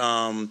that.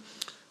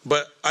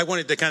 But I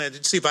wanted to kind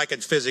of see if I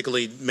could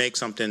physically make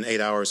something 8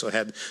 hours.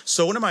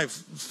 So one of my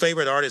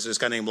favorite artists is this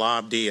guy named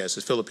Lob Diaz,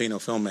 a Filipino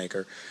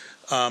filmmaker.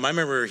 I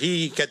remember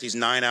he got these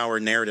 9-hour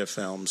narrative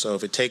films. So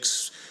if it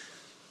takes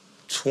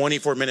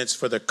 24 minutes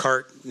for the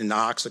cart and the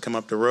ox to come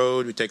up the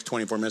road, it takes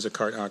 24 minutes for the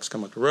cart and ox to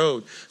come up the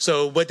road.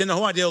 But then the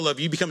whole idea of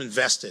you become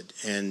invested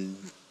in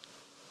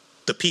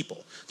the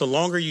people. The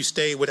longer you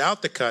stay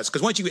without the cuts,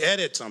 because once you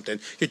edit something,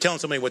 you're telling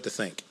somebody what to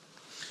think.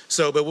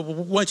 But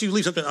once you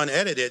leave something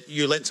unedited,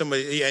 you're letting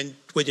somebody, and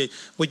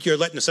you're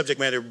letting the subject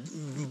matter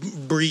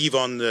breathe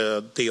on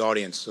the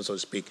audience, so to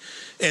speak.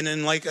 And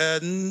then, like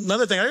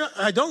another thing,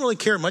 I don't really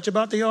care much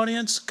about the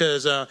audience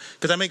because I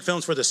make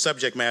films for the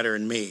subject matter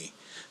and me.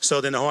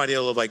 So then the whole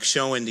idea of like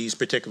showing these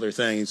particular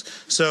things.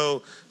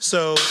 So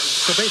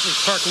basically,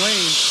 Park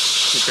Lane.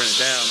 Let me turn it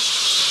down.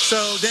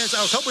 So then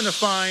I was hoping to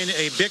find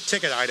a big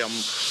ticket item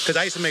because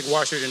I used to make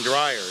washers and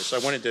dryers. So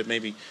I wanted to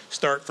maybe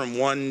start from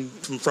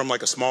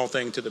like a small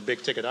thing to the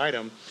big ticket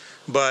item.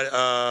 But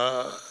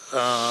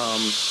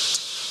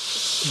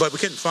but we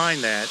couldn't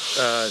find that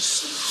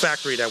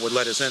factory that would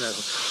let us in.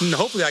 And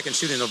hopefully I can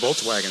shoot in a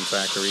Volkswagen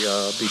factory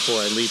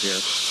before I leave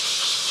here.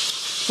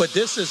 But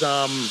this is,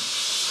 so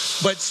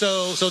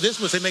this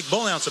was, they make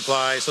bone-out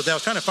supplies, so I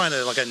was trying to find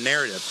a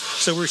narrative.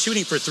 So we're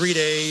shooting for 3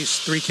 days,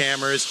 3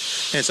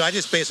 cameras, and so I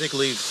just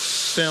basically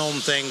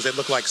film things that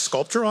look like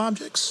sculptural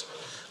objects,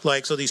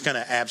 so these kind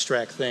of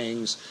abstract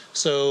things.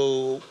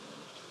 So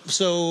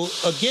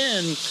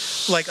again,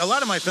 a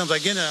lot of my films,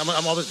 again,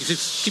 I'm always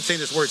keep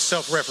saying this word,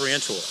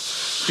 self-referential,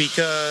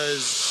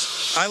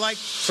 because I like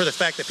for the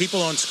fact that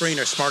people on screen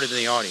are smarter than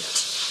the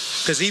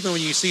audience. Because even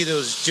when you see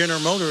those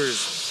General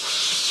Motors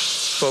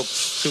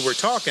folks who were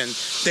talking,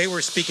 they were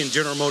speaking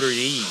General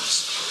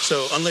Motors-ese.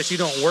 So unless you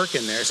don't work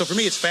in there. So for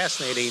me, it's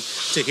fascinating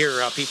to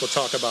hear how people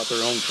talk about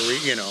their own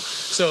career,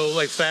 So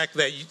the fact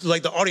that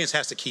the audience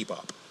has to keep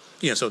up,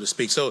 so to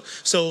speak. So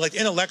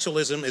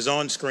intellectualism is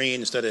on screen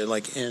instead of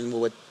in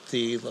with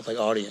the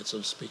audience, so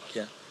to speak.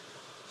 Yeah.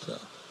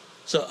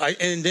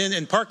 And then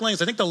in Park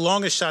Lanes, I think the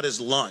longest shot is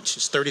lunch.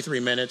 It's 33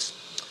 minutes.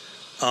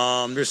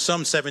 There's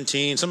some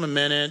 17, some a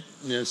minute,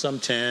 some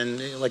 10.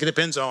 It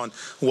depends on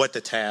what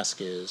the task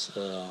is,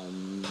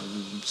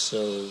 so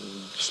to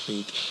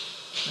speak.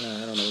 I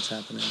don't know what's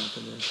happening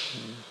after this.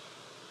 Yeah.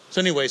 So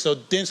anyway,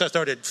 then I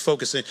started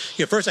focusing.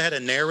 First I had a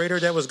narrator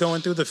that was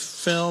going through the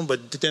film,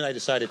 but then I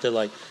decided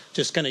to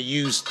just kind of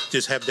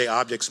have the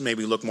objects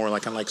maybe look more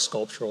like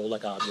sculptural,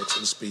 objects, so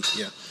to speak.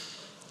 Yeah.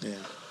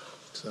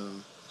 So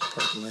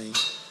Park Lane.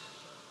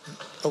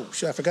 Oh,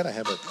 shit! I forgot I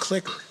have a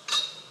clicker.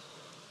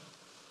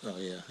 Oh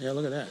yeah,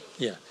 look at that.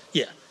 Yeah.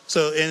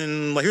 So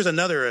here's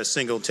another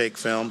single take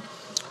film.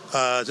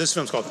 This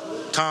film's called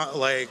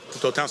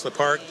Tonsler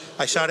Park.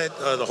 I shot it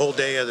the whole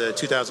day of the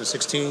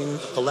 2016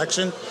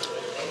 election,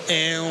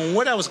 and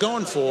what I was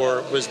going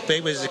for was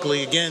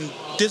basically, again,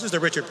 this is the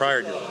Richard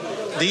Pryor deal.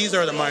 These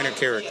are the minor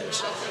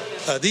characters.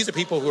 These are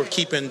people who are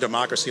keeping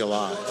democracy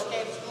alive.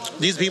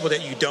 These are people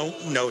that you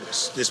don't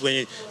notice. When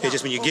you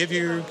give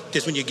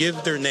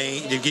their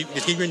name,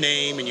 just give your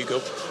name and you go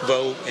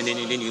vote, and then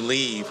you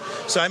leave.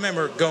 So I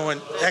remember going,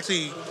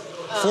 actually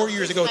 4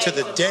 years ago to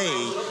the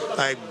day,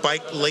 I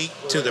biked late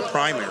to the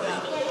primary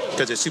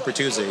because it's Super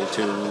Tuesday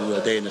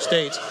to a day in the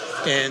States.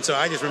 And so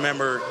I just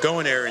remember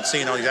going there and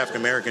seeing all these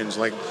African Americans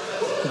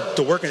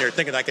to work in there,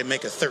 thinking I could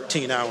make a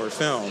 13-hour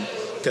film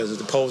because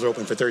the polls are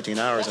open for 13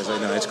 hours. I said,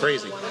 no, it's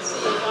crazy,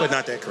 but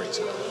not that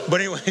crazy.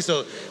 But anyway,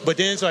 so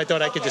I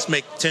thought I could just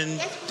make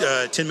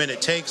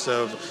 10-minute takes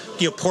of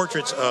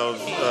portraits of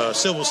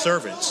civil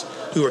servants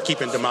who are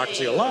keeping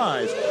democracy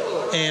alive.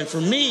 And for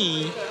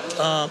me,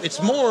 of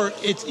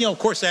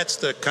course that's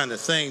the kind of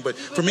thing, but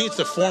for me it's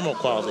the formal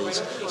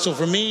qualities. So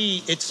for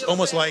me, it's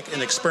almost like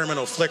an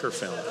experimental flicker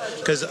film,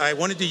 because I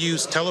wanted to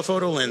use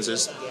telephoto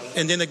lenses,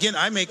 and then again,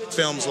 I make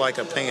films like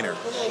a painter.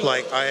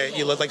 Like I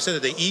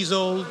said, the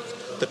easel,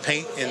 the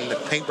paint, and the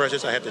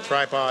paintbrushes, I have the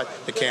tripod,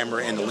 the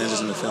camera, and the lenses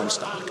in the film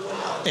stock.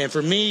 And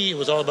for me, it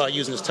was all about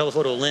using this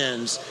telephoto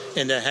lens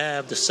and to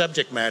have the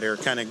subject matter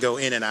kind of go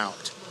in and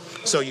out.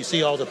 So you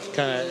see all the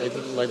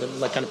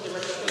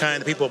kind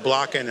of people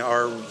blocking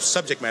our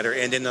subject matter,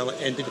 and then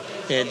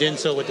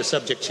so what the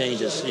subject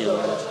changes,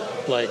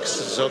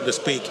 so to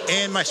speak.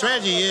 And my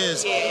strategy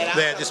is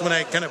that just when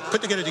I kind of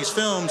put together these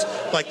films,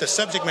 the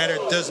subject matter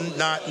does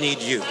not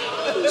need you.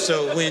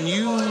 So when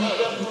you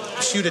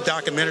shoot a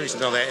documentary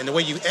and all that, and the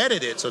way you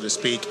edit it, so to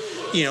speak,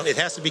 it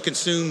has to be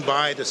consumed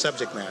by the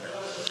subject matter.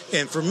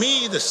 And for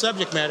me, the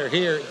subject matter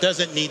here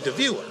doesn't need the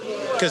viewer,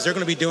 because they're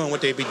going to be doing what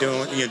they'd be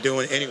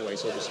doing anyway,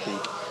 so to speak.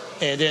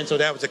 And then, so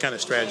that was the kind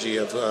of strategy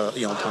of,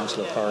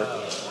 Tonsler Park,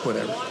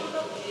 whatever.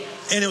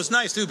 And it was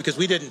nice, too, because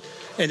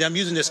and I'm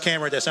using this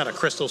camera that's not a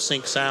crystal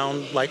sync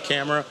sound-like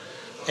camera.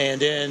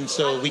 And then,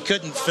 so we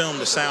couldn't film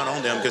the sound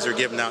on them because they're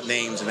giving out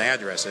names and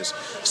addresses.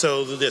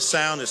 So the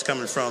sound is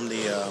coming from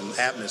the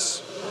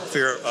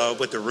atmosphere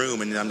with the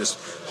room, and I'm just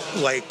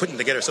putting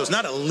together. So it's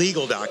not a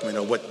legal document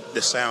of what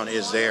the sound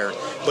is there,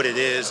 but it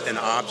is an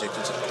object.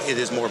 It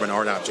is more of an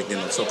art object than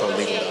a so-called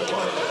legal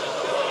document.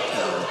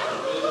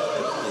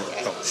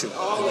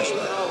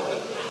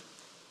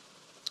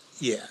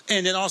 Yeah,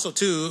 and then also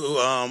too,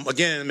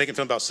 again, making a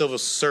film about civil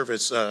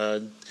service.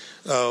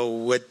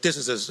 This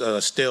is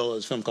a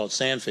film called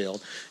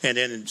Sandfield, and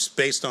then it's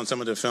based on some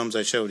of the films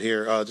I showed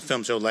here. The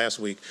film showed last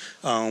week,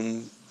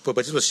 but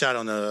this was shot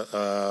on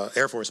the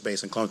Air Force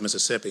Base in Columbus,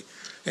 Mississippi,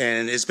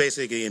 and it's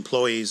basically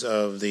employees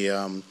of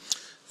the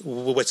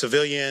with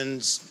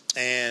civilians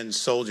and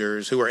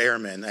soldiers who are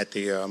airmen at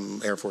the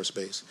Air Force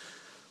Base.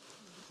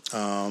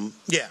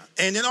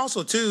 And then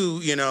also too,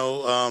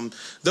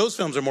 those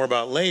films are more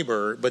about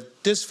labor,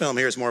 but this film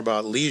here is more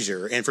about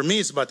leisure. And for me,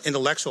 it's about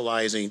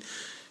intellectualizing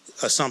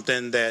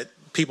something that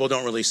people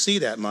don't really see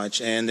that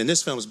much. And then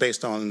this film is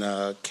based on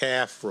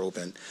calf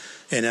roping.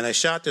 And then I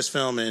shot this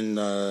film in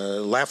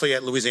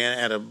Lafayette,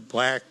 Louisiana, at a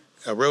black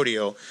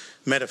rodeo.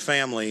 Met a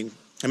family.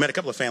 I met a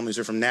couple of families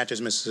who are from Natchez,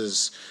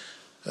 Mississippi.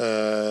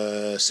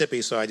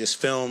 So I just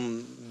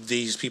filmed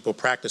these people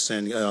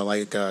practicing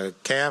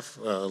calf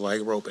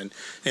roping.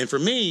 And for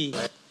me,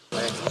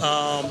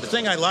 The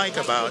thing I like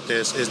about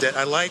this is that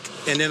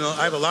and then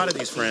I have a lot of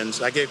these friends.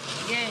 I gave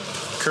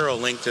Carol a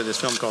link to this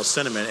film called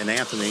Sentiment and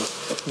Anthony,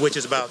 which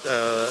is about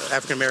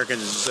African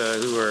Americans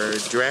who are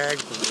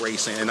drag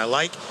racing. And I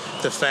like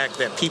the fact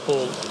that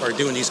people are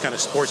doing these kind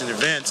of sports and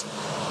events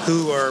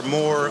who are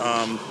more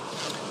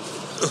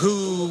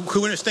who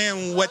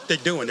understand what they're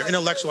doing. They're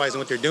intellectualizing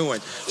what they're doing.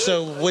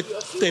 So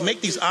they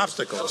make these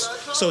obstacles.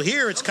 So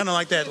here it's kind of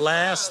like that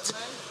last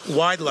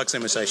wide lux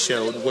image I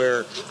showed,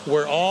 where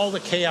all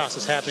the chaos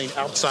is happening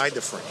outside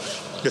the frame.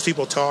 There's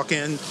people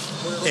talking,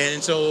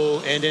 and so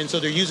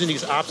they're using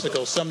these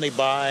obstacles. Some they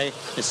buy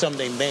and some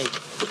they make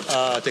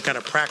to kind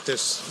of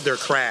practice their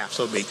craft,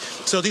 so to speak.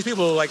 So these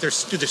people, like they're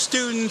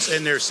students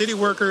and they're city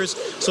workers,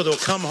 so they'll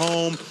come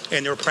home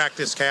and they'll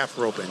practice calf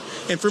roping.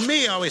 And for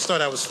me, I always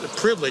thought I was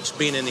privileged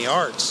being in the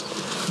arts,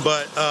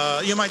 but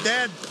my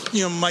dad,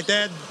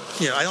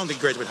 I don't think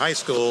he graduated high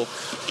school,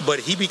 but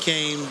he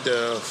became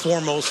the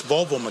foremost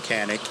Volvo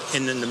mechanic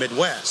in the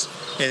Midwest.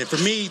 And for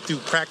me, through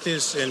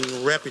practice and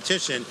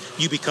repetition,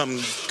 you become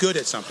good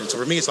at something. So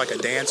for me, it's like a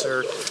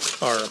dancer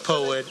or a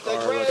poet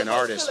or like an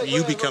artist.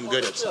 You become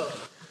good at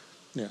something.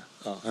 Yeah.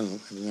 I don't know.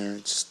 I'm there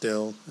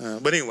still.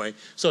 But anyway,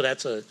 so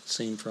that's a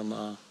scene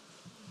from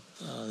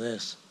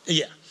this.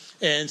 Yeah.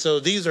 And so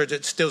these are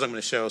the stills I'm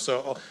going to show.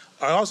 So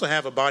I also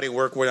have a body of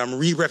work where I'm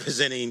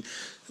re-representing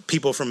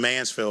people from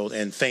Mansfield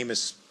and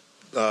famous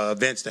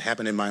events that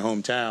happen in my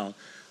hometown.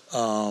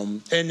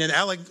 And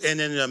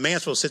then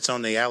Mansfield sits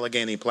on the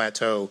Allegheny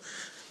Plateau,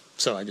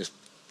 so I just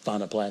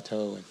found a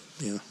plateau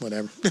and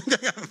whatever.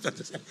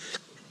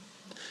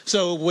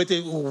 So what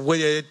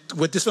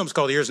this film is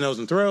called Ears, Nose,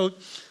 and Throat.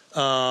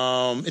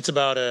 It's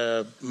about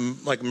a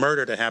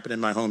murder that happened in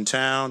my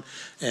hometown,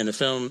 and the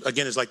film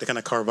again is like the kind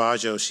of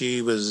Caravaggio.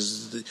 She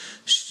was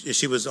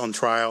on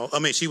trial. I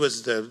mean, she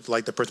was the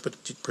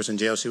person in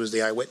jail. She was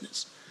the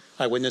eyewitness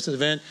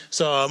event.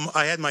 So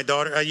I had my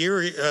daughter a year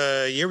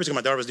ago.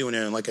 My daughter was doing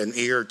an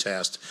ear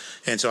test,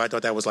 and so I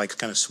thought that was like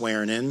kind of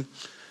swearing in.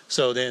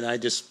 So then I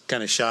just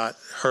kind of shot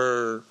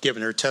her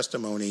giving her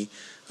testimony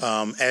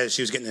as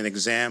she was getting an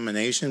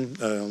examination,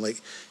 like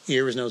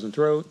ears, nose, and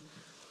throat.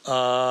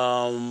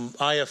 IFO,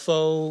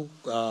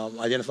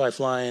 identify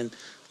flying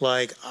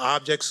like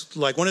objects.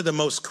 Like one of the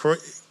most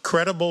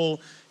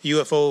credible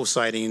UFO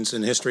sightings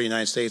in history of the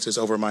United States is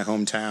over my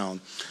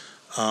hometown.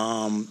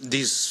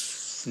 These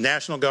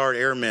National Guard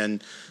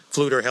airmen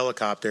flew their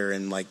helicopter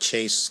and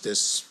chased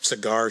this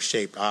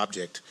cigar-shaped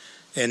object.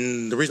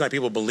 And the reason why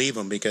people believe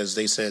them because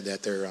they said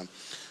that they're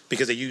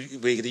because they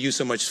use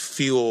so much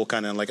fuel,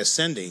 kind of like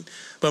ascending.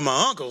 But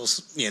my uncles,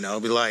 be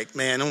like,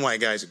 man, them white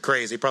guys are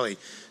crazy. They probably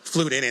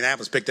flew to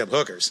Indianapolis, picked up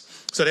hookers,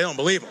 so they don't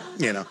believe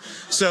them.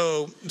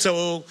 So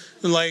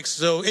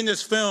in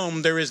this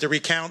film there is the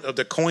recount of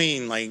the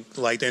Queen, like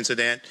the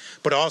incident,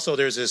 but also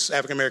there's this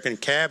African American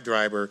cab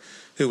driver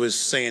who was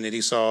saying that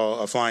he saw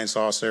a flying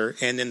saucer.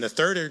 And then the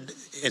third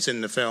incident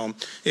in the film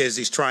is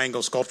these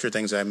triangle sculpture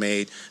things I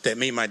made that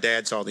me and my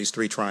dad saw these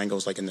three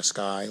triangles in the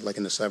sky,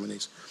 in the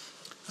 70s.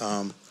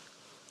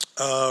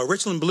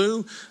 Richland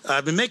Blue,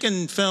 I've been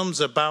making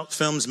films about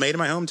films made in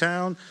my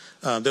hometown.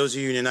 Those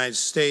of you in the United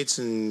States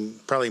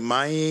and probably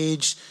my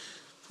age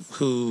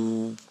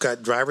who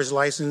got driver's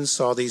license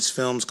saw these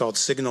films called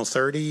Signal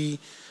 30.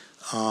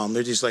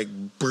 They're just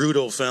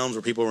brutal films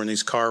where people were in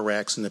these car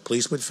wrecks and the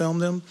police would film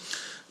them.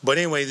 But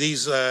anyway,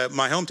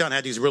 my hometown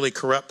had these really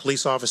corrupt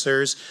police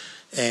officers,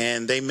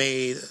 and they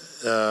made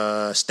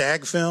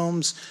stag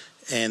films,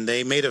 and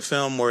they made a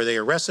film where they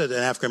arrested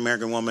an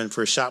African-American woman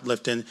for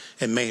shoplifting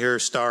and made her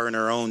star in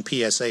her own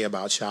PSA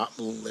about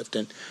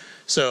shoplifting.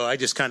 So I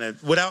just kind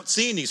of, without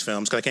seeing these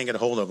films, because I can't get a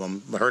hold of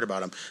them, but heard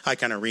about them, I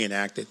kind of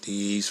reenacted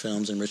these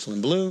films in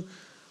Richland Blue.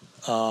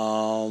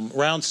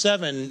 Round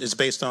 7 is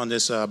based on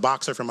this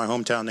boxer from my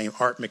hometown named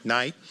Art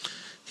McKnight.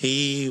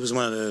 He was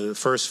one of the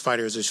first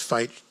fighters to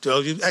fight,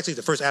 actually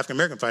the first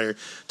African-American fighter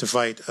to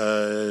fight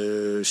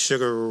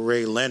Sugar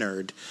Ray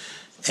Leonard.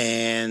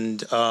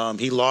 And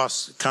he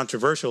lost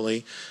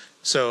controversially.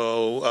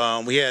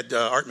 So we had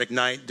Art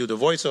McKnight do the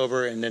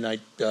voiceover, and then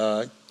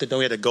then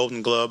we had a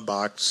Golden Glove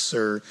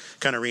boxer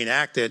kind of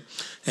reenact it.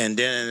 And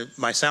then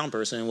my sound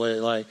person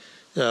was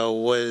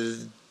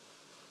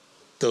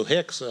Bill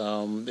Hicks.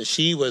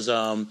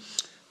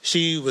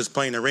 She was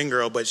playing the ring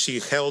girl, but she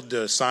held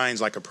the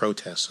signs like a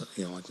protest,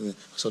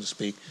 so to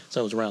speak.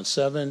 So it was around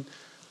 7.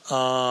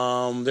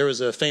 There was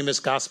a famous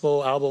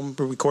gospel album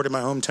recorded in my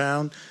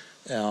hometown,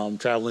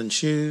 Traveling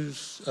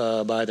Shoes,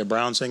 by the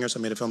Brown Singers. I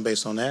made a film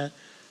based on that.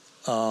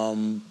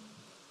 And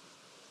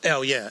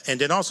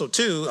then also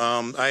too,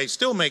 I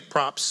still make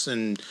props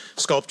and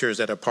sculptures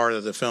that are part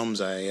of the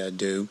films I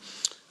do.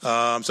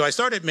 So I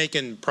started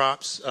making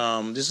props.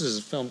 This is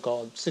a film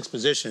called Six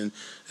Position.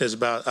 It's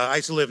about I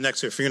used to live next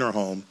to a funeral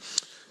home,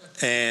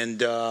 and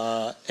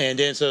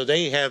then so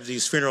they have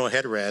these funeral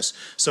headrests.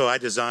 So I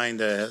designed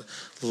a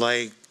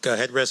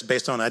headrest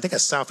based on I think a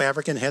South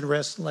African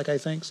headrest,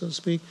 so to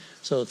speak.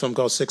 So a film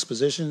called Six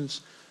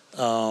Positions.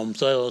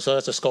 So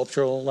that's a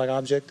sculptural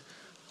object.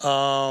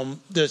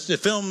 The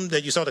film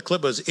that you saw the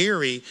clip was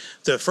Erie.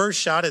 The first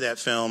shot of that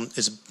film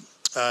is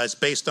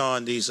based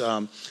on these.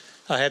 I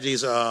have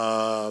these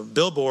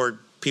billboard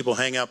people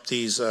hang up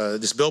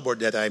this billboard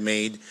that I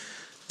made.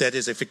 That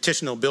is a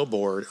fictional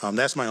billboard.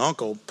 That's my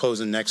uncle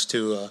posing next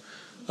to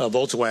a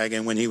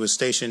Volkswagen when he was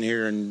stationed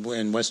here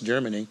in West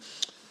Germany.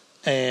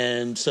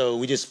 And so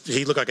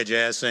he looked like a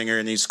jazz singer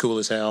and he's cool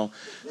as hell.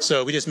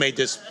 So we just made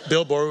this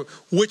billboard,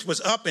 which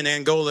was up in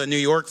Angola, New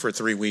York for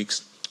 3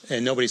 weeks.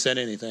 And nobody said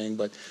anything.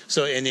 And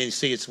then you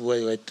see it's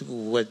trying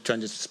to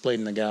display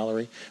in the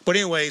gallery. But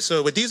anyway,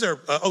 but these are,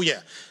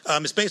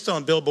 it's based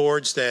on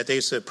billboards that they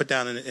used to put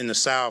down in the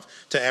South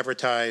to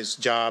advertise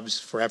jobs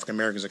for African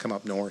Americans that come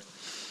up north.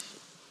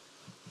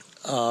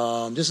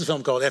 This is a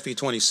film called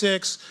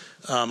FE26.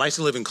 I used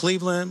to live in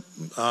Cleveland.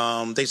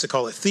 They used to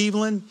call it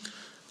Thieveland.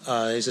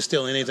 They used to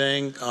steal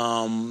anything.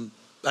 I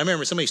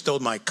remember somebody stole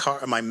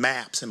my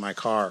maps in my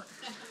car,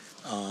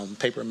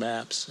 paper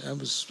maps. I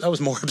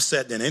was more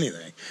upset than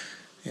anything.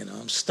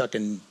 I'm stuck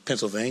in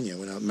Pennsylvania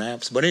without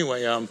maps. But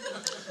anyway,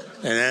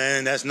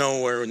 and that's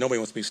nowhere nobody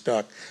wants to be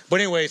stuck. But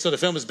anyway, so the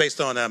film is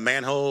based on a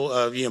manhole.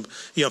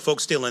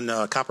 Folks stealing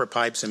copper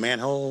pipes and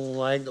manhole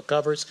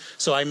covers.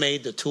 So I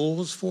made the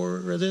tools for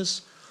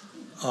this.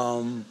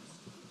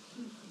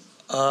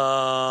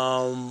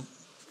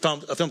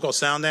 A film called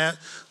Sound That,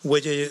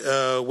 which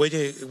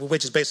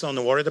is based on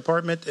the water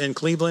department in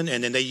Cleveland,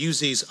 and then they use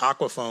these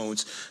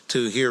aquaphones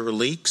to hear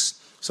leaks.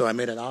 So I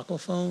made an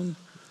aquaphone.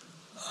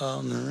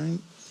 All right.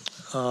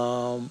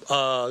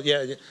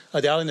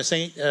 The Island of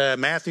St.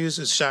 Matthews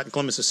is shot in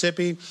Columbus,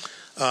 Mississippi.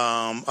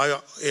 I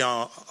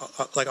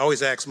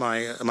always ask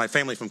my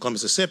family from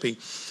Columbus, Mississippi,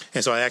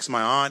 and so I asked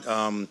my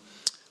aunt,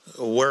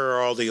 where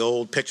are all the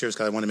old pictures?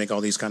 Because I want to make all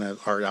these kind of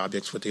art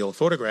objects with the old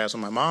photographs on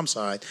my mom's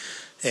side.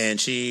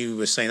 And she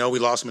was saying, we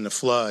lost them in the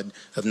flood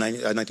of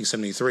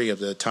 1973 of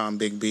the Tom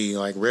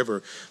Bigby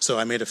river. So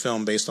I made a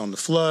film based on the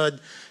flood.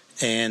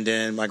 And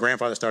then my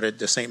grandfather started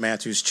the St.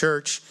 Matthew's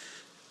Church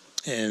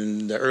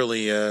in the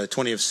early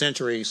 20th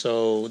century.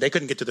 So they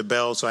couldn't get to the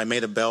bell, so I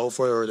made a bell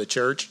for the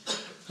church,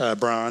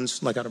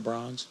 bronze, out of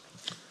bronze.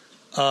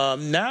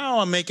 Now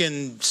I'm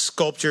making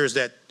sculptures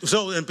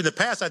so in the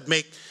past I'd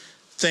make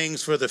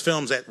things for the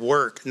films that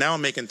work. Now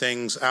I'm making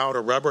things out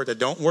of rubber that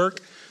don't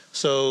work.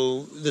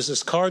 So this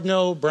is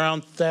cardinal,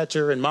 brown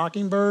thatcher, and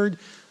mockingbird.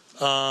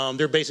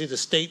 They're basically the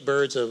state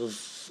birds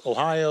of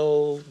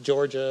Ohio,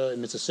 Georgia,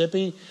 and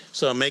Mississippi.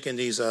 So I'm making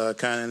these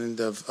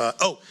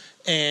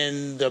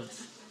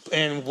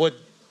and what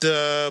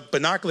the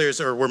binoculars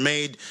were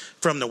made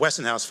from the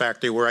Westinghouse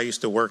factory where I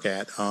used to work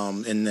at.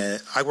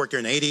 I worked there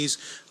in the 80s,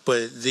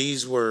 but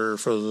these were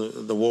for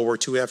the World War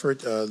II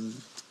effort.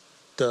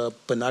 The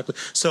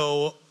binoculars.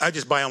 So I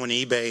just buy them on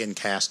eBay and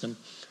cast them,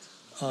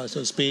 so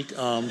to speak.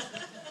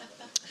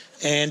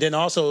 And then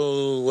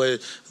also,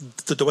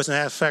 the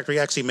Westinghouse factory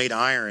actually made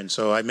iron.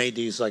 So I made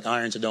these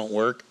irons that don't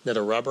work, that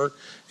are rubber,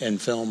 and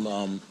film,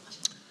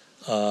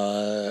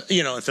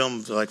 and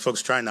film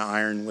folks trying to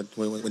iron with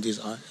these,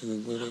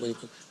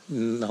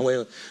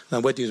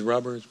 with these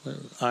rubbers,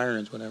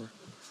 irons, whatever.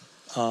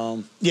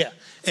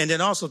 And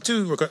then also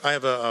too, I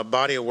have a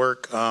body of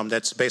work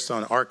that's based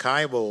on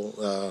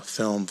archival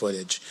film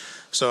footage.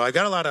 So I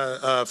got a lot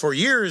of. For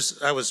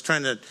years, I was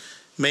trying to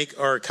make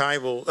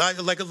archival, I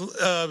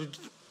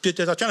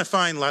was trying to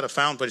find a lot of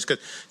found footage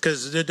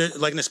because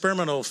an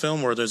experimental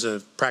film where there's a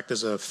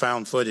practice of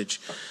found footage,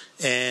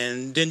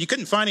 and then you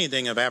couldn't find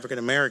anything of African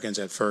Americans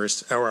at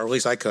first, or at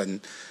least I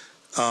couldn't,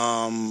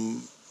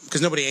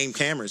 because nobody aimed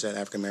cameras at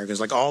African Americans.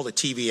 All the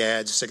TV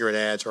ads, cigarette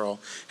ads, all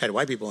had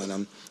white people in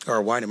them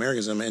or white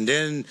Americans in them, and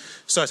then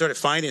so I started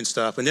finding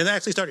stuff, and then I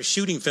actually started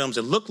shooting films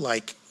that looked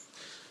like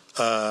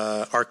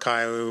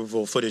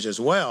archival footage as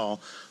well.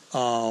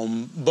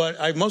 But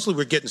I mostly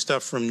were getting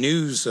stuff from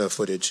news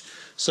footage.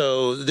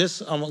 So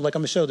this, I'm going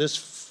to show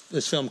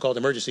this film called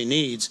Emergency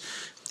Needs.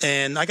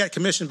 And I got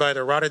commissioned by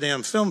the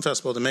Rotterdam Film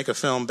Festival to make a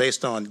film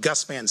based on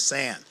Gus Van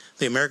Sant,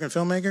 the American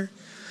filmmaker.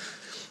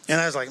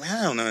 And I was like, man,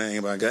 I don't know anything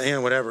about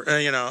Gus, whatever,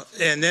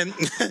 And then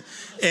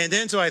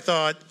so I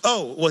thought,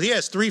 he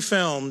has 3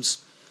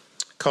 films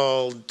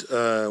called,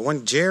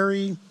 one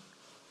Jerry,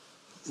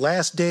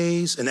 Last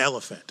Days, and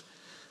Elephant.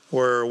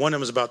 Where one of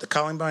them was about the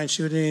Columbine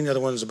shooting, the other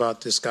one was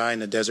about this guy in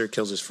the desert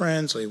kills his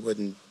friend so he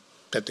wouldn't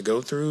have to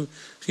go through,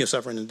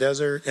 suffering in the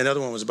desert. And the other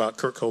one was about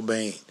Kurt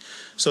Cobain.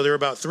 So there were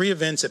about 3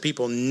 events that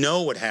people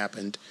know what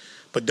happened,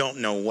 but don't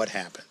know what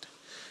happened.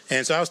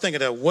 And so I was thinking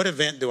of what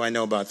event do I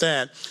know about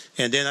that?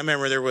 And then I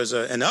remember there was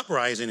an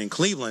uprising in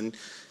Cleveland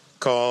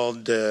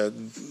called the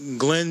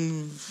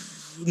Cleveland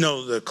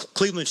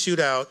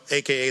Shootout,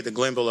 a.k.a. the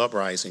Glenville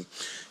Uprising.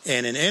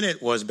 And in it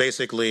was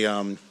basically...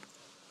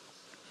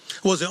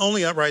 was the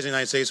only uprising in the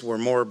United States where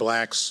more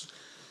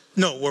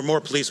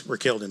police were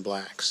killed than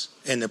blacks.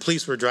 And the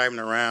police were driving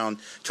around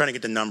trying to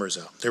get the numbers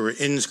up. They were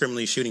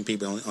indiscriminately shooting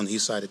people on the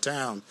east side of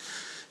town.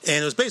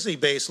 And it was basically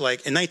based in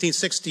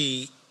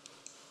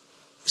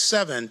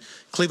 1967,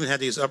 Cleveland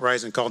had these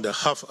uprisings called the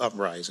Huff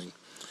Uprising.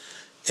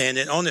 And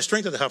then on the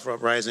strength of the Huff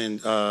Uprising,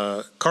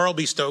 Carl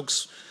B.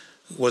 Stokes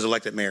was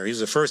elected mayor. He was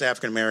the first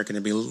African American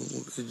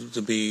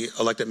to be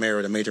elected mayor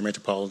of a major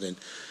metropolitan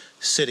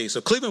city.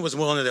 So Cleveland was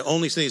one of the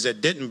only cities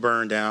that didn't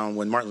burn down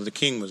when Martin Luther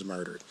King was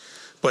murdered.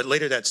 But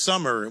later that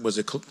summer it was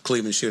the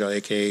Cleveland shootout,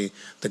 aka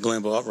the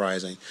Glenville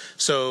uprising.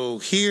 So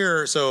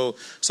here, so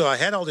I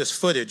had all this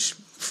footage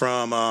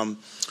from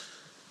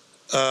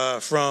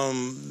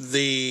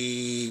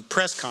the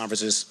press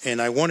conferences,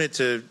 and I wanted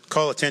to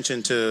call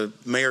attention to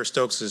Mayor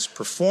Stokes'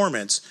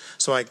 performance.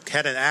 So I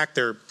had an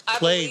actor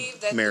play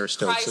Mayor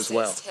Stokes as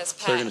well.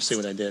 So you're going to see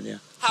what I did, yeah.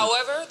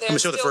 However,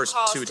 there's show the still first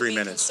cause 2 or to 3 be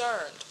minutes.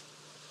 concerned.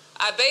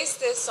 I base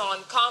this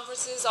on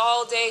conferences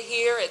all day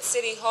here at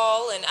City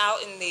Hall and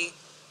out in the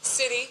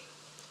city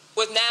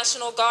with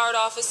National Guard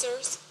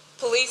officers,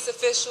 police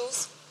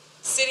officials,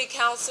 city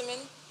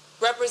councilmen,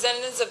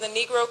 representatives of the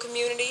Negro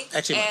community,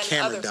 Actually, my and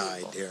camera other died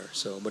people. there,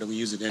 so but we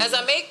use it anyway. As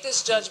I make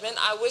this judgment,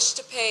 I wish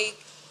to pay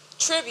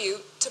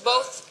tribute to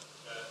both.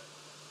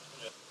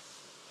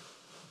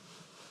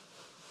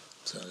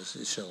 So this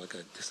is show like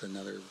just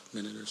another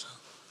minute or so.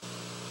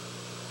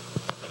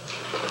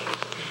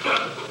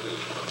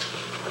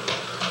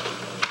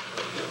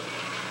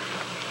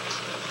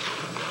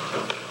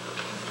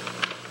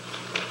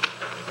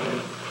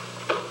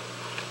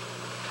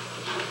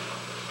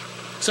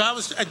 So I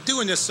was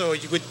doing this so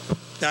you would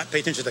not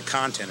pay attention to the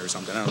content or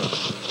something. I don't know.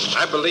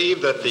 I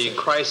believe that the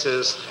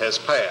crisis has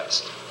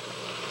passed.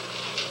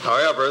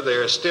 However,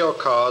 there is still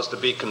cause to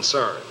be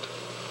concerned.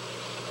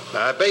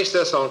 Now, I base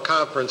this on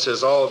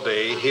conferences all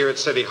day here at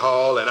City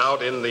Hall and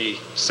out in the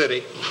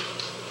city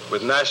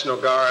with National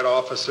Guard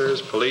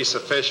officers, police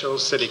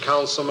officials, city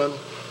councilmen,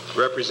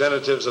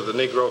 representatives of the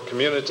Negro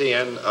community,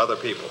 and other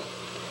people.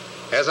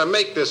 As I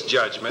make this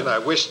judgment, I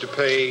wish to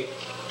pay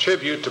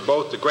tribute to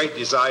both the great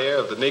desire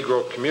of the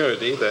Negro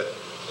community that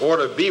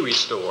order be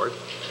restored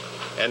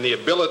and the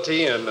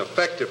ability and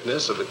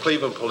effectiveness of the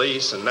Cleveland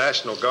Police and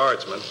National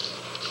Guardsmen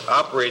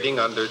operating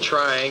under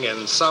trying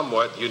and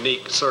somewhat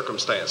unique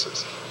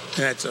circumstances.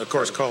 And that's, of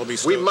course, called to be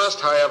We must,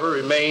 however,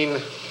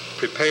 remain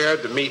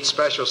prepared to meet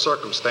special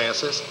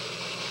circumstances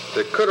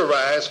that could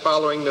arise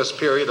following this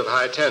period of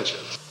high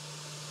tension.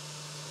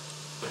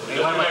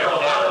 A lot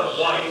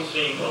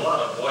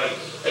of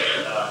whites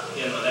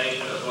in the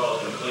nation as well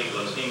as in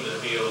Cleveland seem to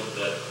feel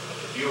that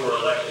if you were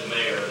elected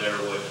mayor, there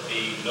would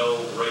be no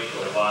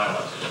racial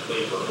violence in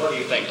Cleveland. What do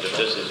you think that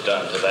this has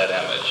done to that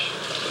image?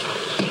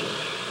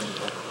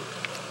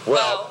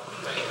 Well,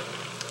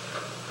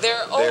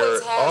 there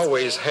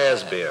always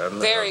has been a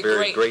very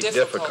great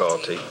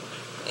difficulty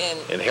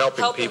in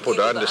helping people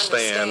to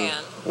understand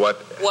what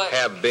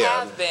have been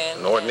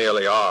and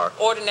ordinarily are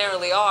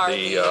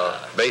the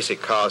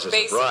basic causes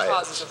of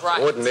riots.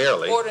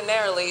 Ordinarily,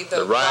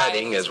 the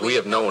rioting as we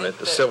have known it,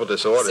 the civil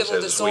disorders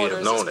as we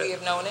have known it,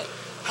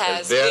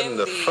 has been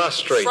the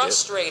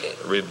frustrated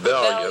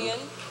rebellion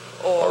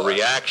or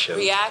reaction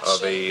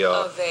of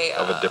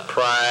a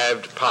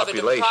deprived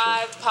population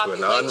to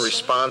an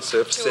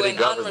unresponsive city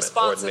government,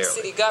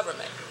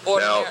 ordinarily.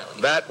 Now,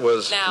 that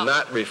was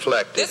not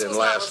reflected in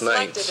last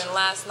night's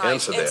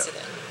incident,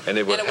 and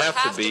it would have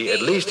to be,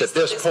 at least at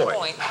this point,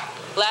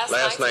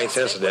 last night's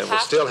incident would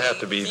still have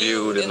to be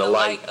viewed in the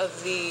light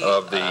of the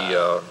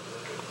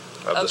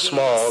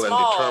small and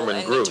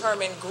determined group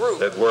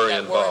that were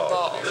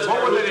involved.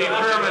 What were they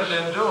determined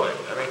in doing?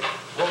 I mean,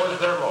 what was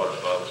their motive?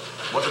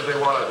 What did they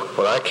want to?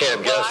 Well, I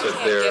can't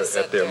guess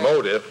at their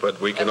motive, but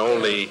we can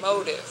only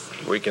draw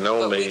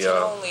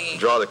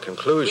the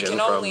conclusion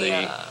from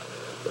the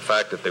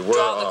fact that they were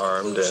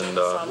armed and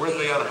weren't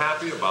they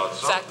unhappy about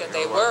something? The fact that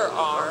they were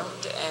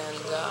armed and.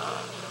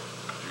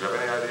 Do you have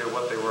any idea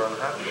what they were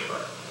unhappy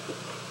about?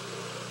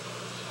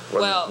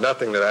 Well,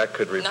 nothing that I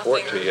could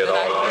report to you at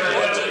all.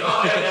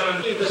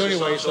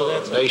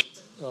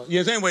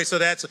 So anyway, so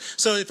that's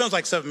so it feels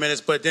like 7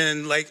 minutes, but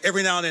then like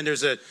every now and then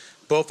there's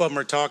both of them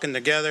are talking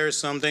together,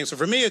 something. So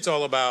for me, it's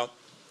all about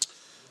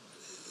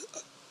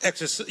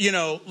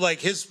like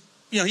his.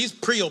 He's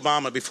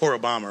pre-Obama, before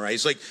Obama, right?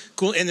 He's like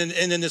cool, and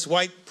then this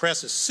white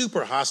press is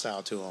super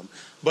hostile to him.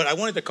 But I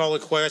wanted to call a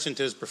question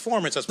to his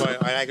performance. That's why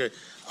I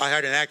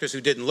hired an actress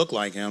who didn't look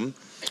like him,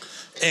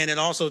 and then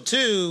also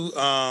too,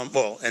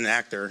 an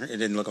actor. It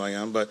didn't look like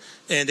him, but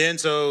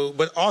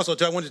also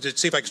too, I wanted to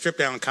see if I could strip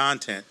down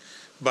content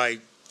by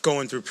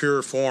going through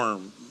pure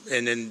form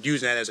and then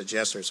using that as a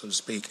gesture, so to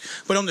speak.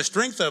 But on the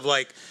strength of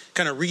like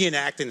kind of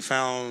reenacting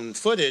found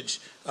footage,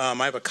 I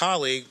have a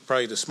colleague,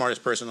 probably the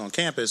smartest person on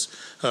campus,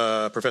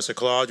 Professor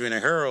Claudrina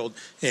Harold,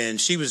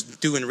 and she was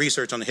doing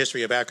research on the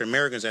history of African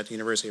Americans at the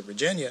University of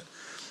Virginia.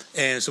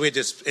 And so she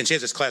has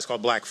this class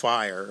called Black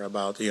Fire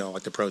about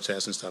like the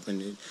protests and stuff,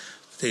 and the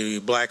history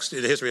of black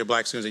students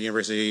at the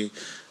University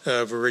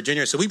of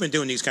Virginia. So we've been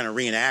doing these kind of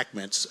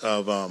reenactments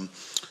of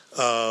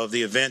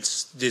the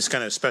events, these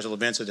kind of special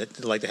events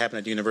that like to happen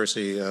at the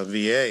University of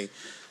VA.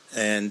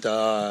 And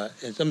I'm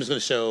just going to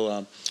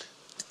show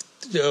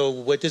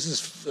what this is.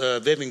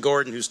 Vivian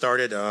Gordon, who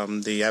started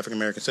the African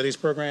American Studies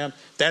program.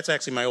 That's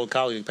actually my old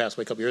colleague who passed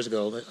away a couple years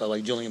ago,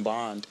 like Julian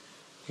Bond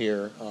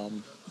here,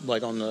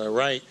 like on the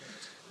right.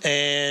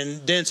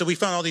 And then, so we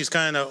found all these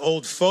kind of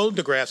old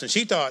photographs, and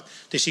she thought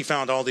that she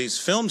found all these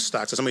film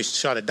stocks. So somebody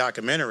shot a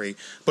documentary,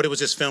 but it was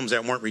just films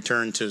that weren't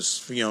returned to,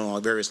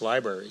 various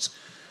libraries.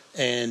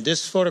 And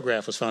this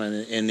photograph was found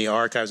in the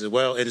archives as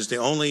well. It is the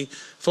only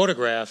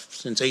photograph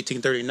since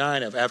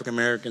 1839 of African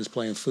Americans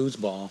playing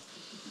foosball.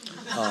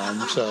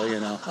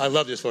 I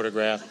love this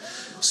photograph.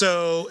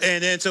 So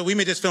we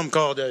made this film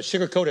called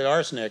Sugar Coated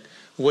Arsenic,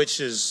 which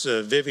is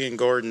Vivian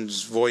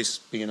Gordon's voice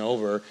being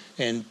over,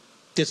 and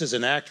this is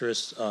an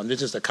actress.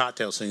 This is the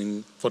cocktail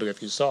scene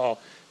photograph you saw,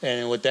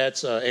 and with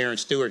that's Aaron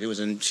Stewart,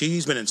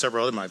 she's been in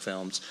several other of my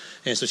films,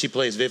 and so she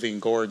plays Vivian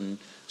Gordon.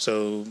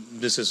 So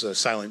this is a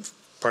silent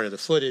part of the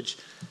footage,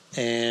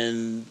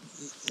 and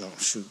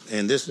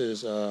this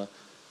is the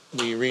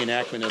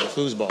reenactment of the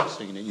foosball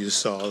scene that you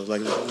saw,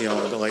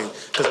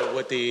 because of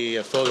what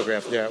the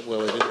photograph that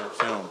was in that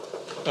film.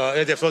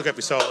 The photograph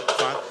we saw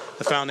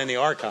found in the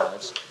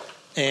archives,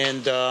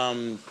 and.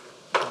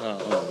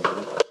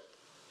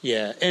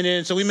 Yeah, and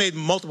then so we made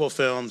multiple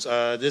films.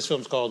 This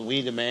film's called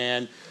We the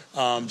Man.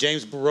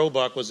 James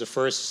Roebuck was the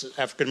first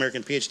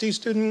African-American PhD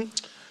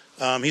student.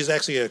 He's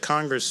actually a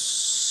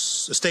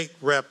state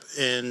rep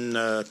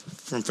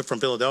from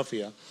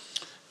Philadelphia.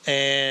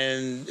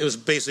 And it was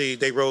basically,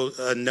 they wrote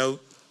a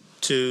note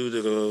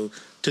to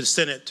the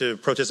Senate to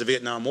protest the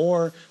Vietnam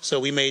War.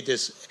 So we made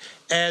this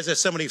as if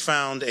somebody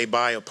found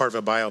part of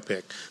a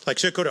biopic. Like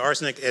Sugar Coated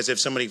Arsenic, as if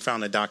somebody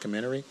found a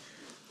documentary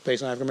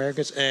based on African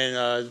Americans,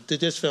 and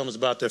this film is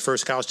about the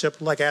first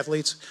scholarship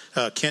athletes.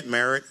 Kent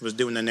Merritt was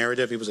doing the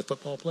narrative. He was a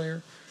football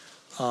player.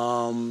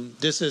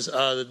 This is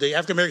the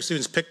African American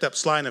students picked up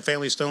Sly and the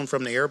Family Stone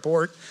from the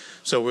airport,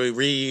 so we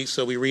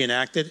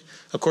reenacted.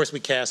 Of course,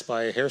 we cast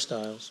by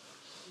hairstyles.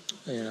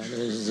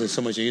 It's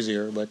so much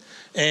easier.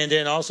 And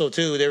then also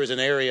too, there was an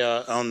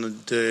area on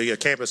the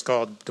campus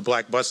called the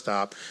Black Bus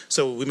Stop.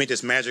 So we made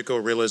this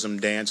magical realism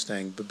dance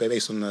thing,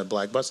 based on the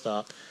Black Bus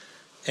Stop.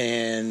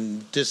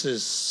 And this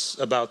is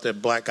about the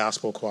black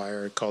gospel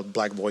choir called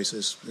Black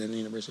Voices in the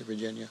University of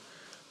Virginia.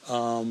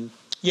 So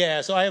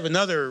I have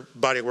another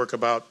body of work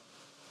about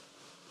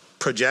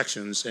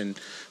projections. And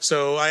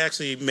so I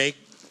actually make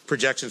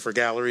projections for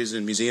galleries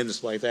and museums,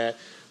 stuff like that.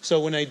 So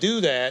when I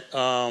do that,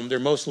 they're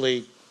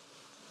mostly,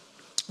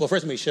 well,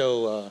 first let me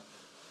show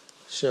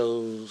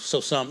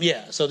some.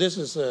 Yeah, so this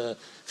is a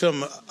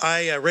film.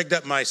 I rigged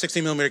up my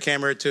 16-millimeter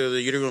camera to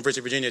the University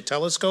of Virginia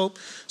telescope.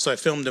 So I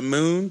filmed the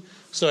moon.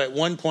 So at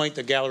one point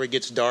the gallery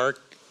gets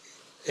dark,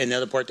 and the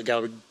other part the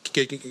gallery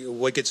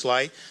gets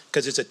light,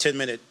 because it's a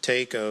 10-minute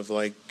take of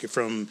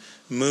from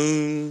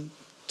moon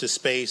to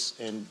space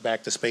and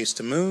back to space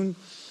to moon.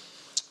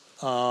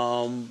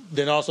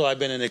 Then also I've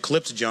been an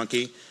eclipse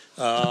junkie.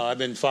 I've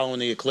been following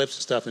the eclipse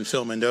stuff and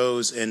filming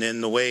those, and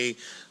then the way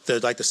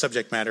the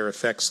subject matter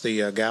affects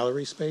the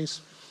gallery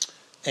space.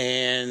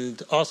 And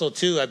also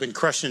too, I've been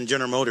crushing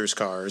General Motors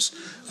cars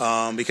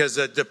because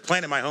the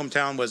plant in my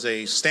hometown was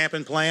a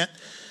stamping plant.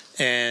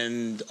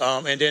 And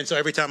then so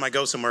every time I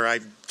go somewhere, I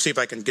see if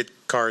I can get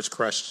cars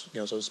crushed,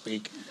 so to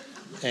speak.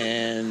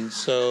 And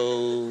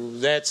so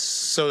I'm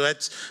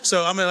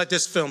gonna let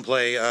this film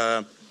play.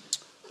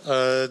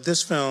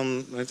 This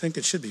film, I think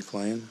it should be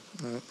playing.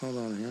 Hold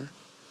on here.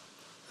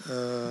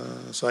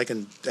 So I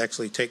can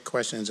actually take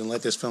questions and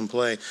let this film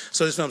play.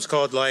 So this film's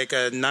called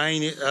till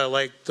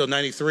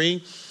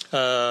 93.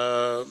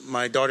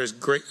 My daughter's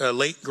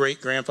late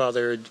great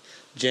grandfather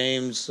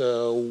James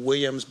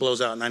Williams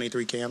blows out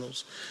 93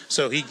 candles.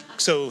 So he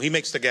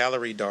makes the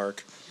gallery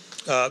dark.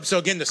 So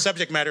again, the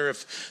subject matter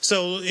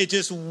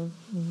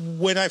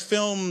when I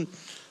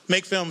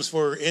make films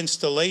for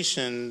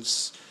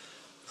installations,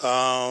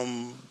 or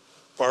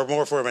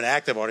more for an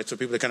active audience, so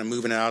people are kind of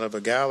moving out of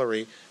a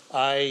gallery,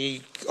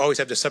 I always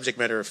have the subject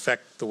matter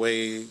affect the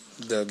way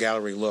the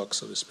gallery looks,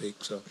 so to speak.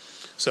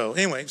 So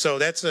anyway, so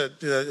that's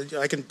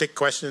I can take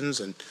questions,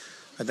 and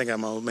I think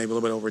I'm maybe a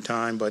little bit over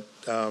time, but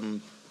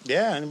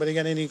yeah. Anybody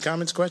got any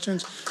comments,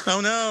 questions?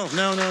 Oh no.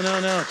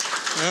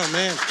 Oh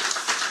man,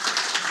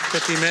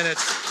 50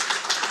 minutes.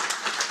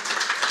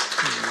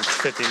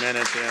 50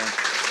 minutes, yeah.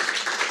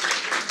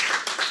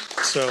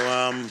 So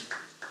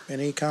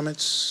any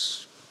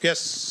comments? Yes,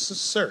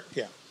 sir.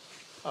 Yeah.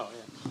 Oh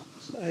yeah.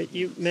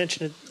 You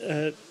mentioned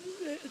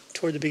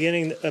toward the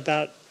beginning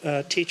about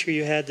a teacher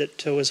you had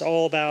that was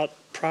all about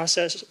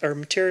process or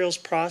materials,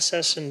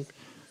 process, and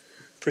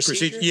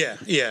procedure. Yeah.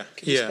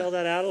 Could you spell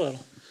that out a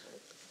little?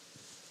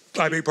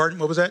 I beg your pardon.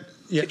 What was that?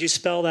 Yeah. Could you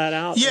spell that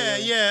out?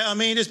 Yeah. I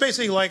mean, it's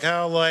basically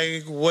how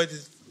what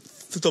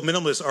the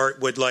minimalist art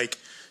would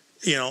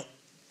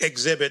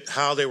exhibit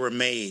how they were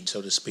made,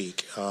 so to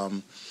speak.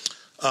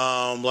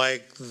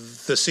 Like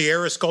the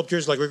Sierra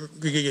sculptures,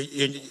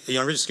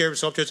 Sierra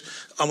sculptures,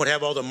 would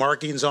have all the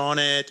markings on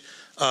it,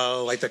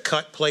 like the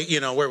cut plate,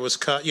 where it was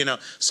cut,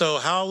 So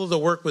how the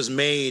work was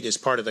made is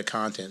part of the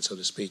content, so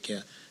to speak.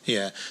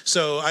 Yeah.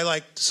 So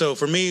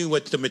for me,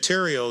 with the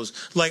materials,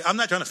 I'm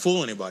not trying to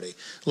fool anybody.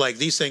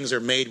 These things are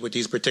made with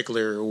these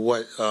particular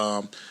what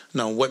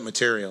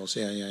materials?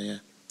 Yeah.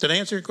 Did I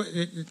answer your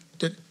question? I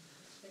think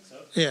so.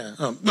 Yeah.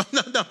 No.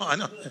 I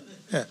know.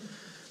 Yeah.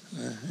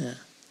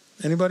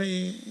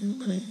 Anybody?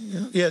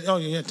 Yeah. Oh,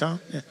 yeah, Tom.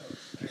 Yeah.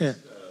 Yeah.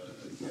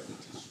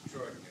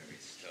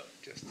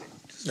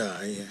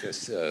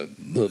 Just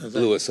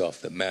blew us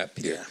off the map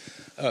here.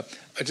 Yeah.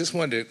 I just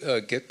wanted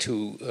to get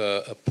to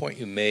a point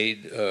you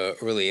made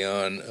early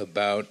on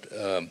about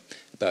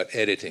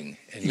editing,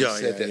 and you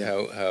said that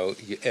how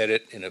you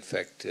edit, in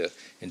effect,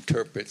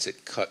 interprets,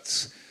 it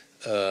cuts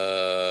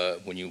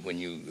when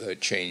you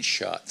change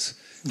shots.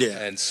 Yeah.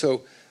 And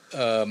so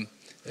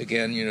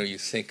again, you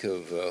think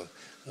of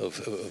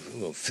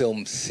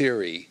film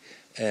theory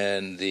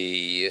and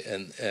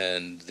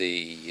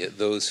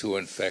those who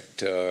in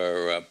fact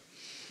are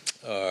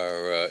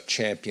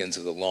champions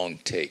of the long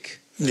take.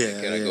 Yeah,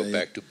 again, I go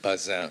back to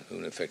Bazin, who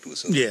in effect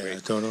was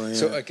great. Totally. Yeah.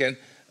 So again,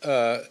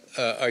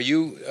 are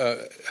you?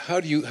 How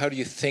do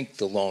you think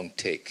the long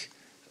take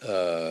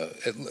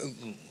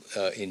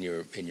in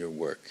your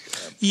work?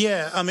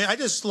 Yeah, I mean, I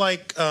just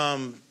like.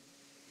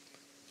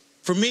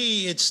 For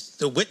me, it's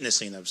the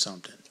witnessing of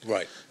something.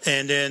 Right.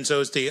 And then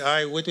so it's the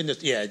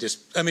eyewitness. Yeah,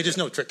 there's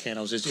no trick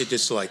handles. It's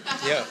just like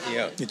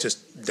it's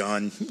just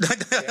done.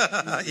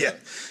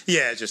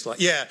 Just like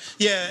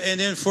And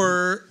then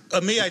for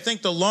me, I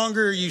think the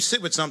longer you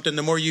sit with something,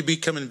 the more you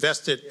become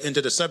invested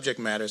into the subject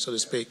matter, so to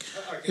speak.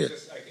 I can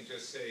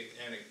just say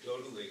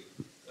anecdotally,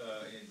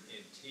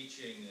 in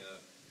teaching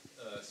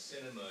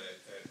cinema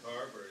at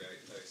Harvard, I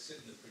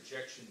sit in the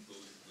projection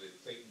booth with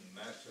Clayton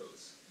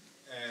Matos,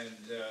 and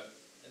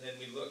then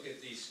we look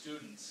at these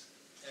students.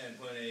 And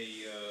when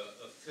a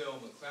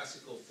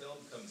classical film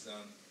comes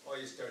on, all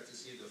you start to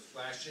see the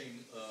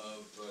flashing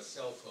of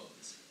cell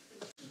phones.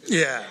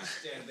 Yeah.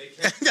 They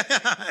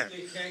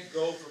can't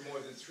go for more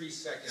than 3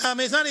 seconds. I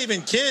mean, it's not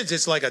even kids.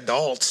 It's like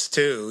adults,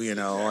 too,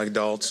 like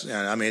adults.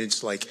 I mean,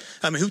 it's like,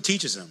 who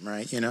teaches them,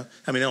 right? I mean,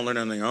 they don't learn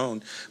on their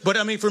own. But,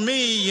 I mean, for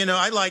me,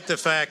 I like the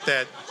fact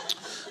that,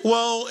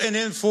 and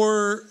then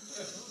for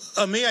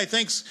me, I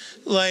think,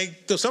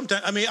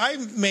 sometimes, I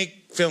make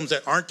films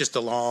that aren't just a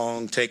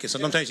long take, so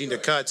sometimes you need the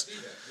cuts.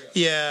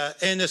 Yeah,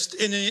 and then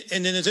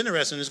it's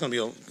interesting. It's going to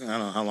be, I don't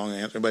know how long I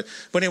answer, but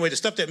anyway, the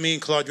stuff that me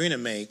and Claudrina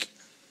make,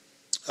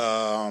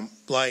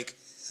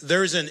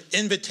 there's an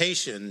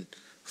invitation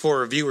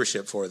for a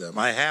viewership for them.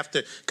 I have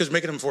to, because we're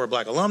making them for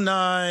Black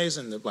alumni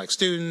and the Black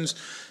students,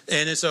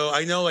 and so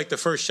I know the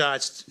first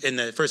shots and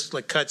the first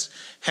cuts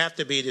have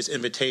to be this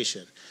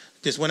invitation.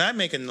 Just when I'm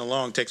making the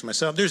long takes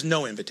myself, there's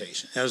no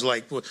invitation. I was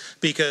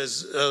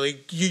because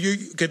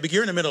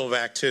you're in the middle of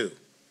Act 2.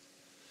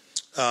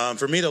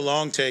 For me, the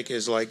long take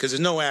is because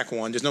there's no Act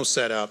 1, there's no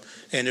setup,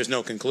 and there's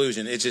no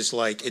conclusion. It's just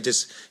it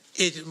just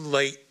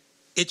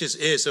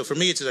is. So for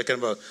me, it's just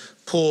kind of a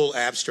pull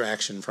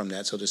abstraction from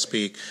that, so to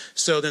speak.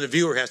 So then the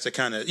viewer has to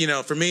kind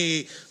of, for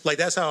me,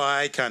 that's how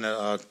I kind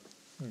of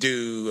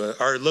do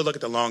or look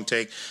at the long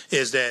take,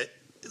 is that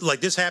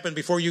this happened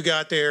before you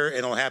got there, and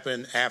it'll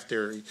happen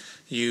after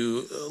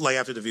you,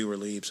 after the viewer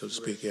leaves, so to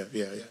speak. Yeah.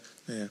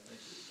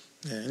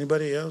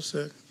 Anybody else? I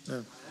have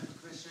a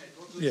question. At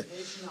what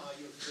location are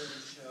your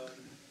films shown?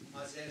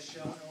 Are they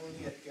shown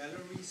only at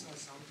galleries or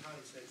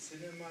sometimes at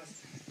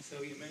cinemas?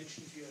 So you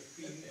mentioned you have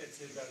been at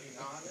the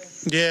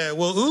Berlinale. Yeah,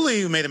 well,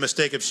 Uli made a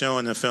mistake of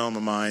showing a film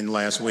of mine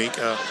last week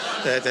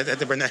at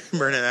the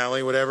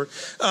Berlinale, whatever.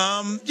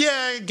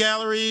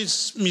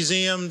 Galleries,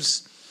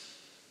 museums.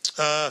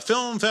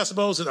 Film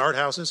festivals and art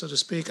houses, so to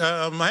speak.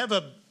 I have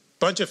a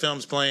bunch of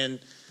films playing.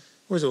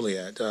 Where's Uli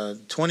at? April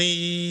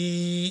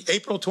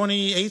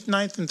 28th,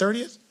 9th, and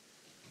 30th?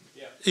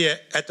 Yeah,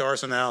 at the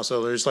Arsenal.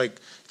 So there's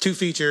 2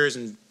 features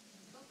and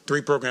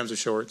 3 programs of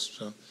shorts.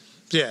 So,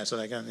 so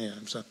that kind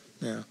of, so,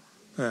 yeah.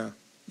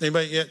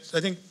 Anybody? Yeah,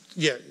 I think,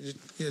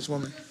 it's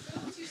one minute.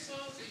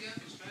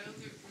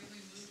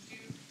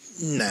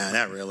 Nah,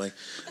 not really.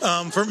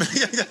 For me,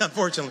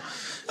 unfortunately.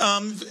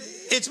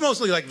 It's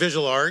mostly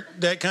visual art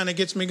that kind of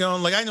gets me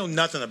going. I know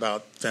nothing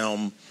about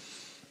film.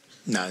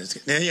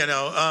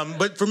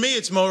 But for me,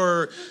 it's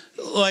more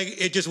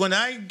it just when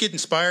I get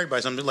inspired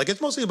by something,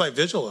 it's mostly by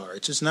visual art.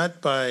 It's just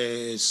not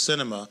by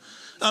cinema.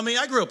 I mean,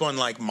 I grew up on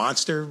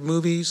monster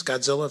movies,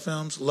 Godzilla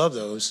films. Love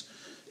those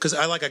because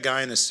I like a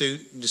guy in a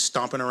suit just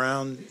stomping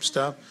around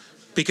stuff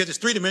because it's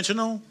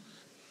 3-dimensional,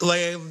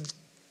 but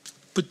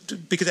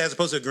because as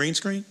opposed to a green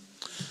screen,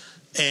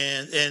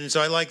 and so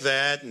I like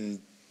that and.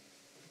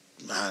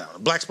 I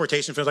don't know,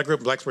 blaxploitation films. I grew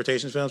up in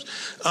blaxploitation films.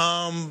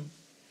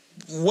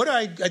 What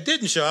I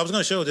didn't show, I was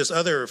going to show this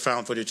other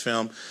found footage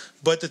film,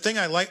 but the thing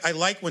I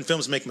like when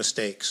films make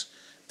mistakes.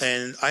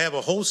 And I have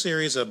a whole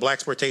series of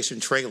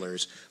blaxploitation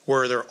trailers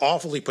where they're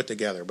awfully put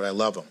together, but I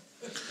love them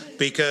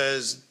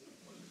because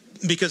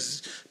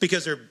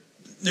they're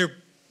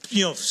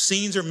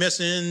scenes are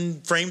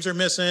missing, frames are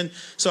missing.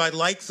 So I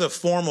like the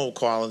formal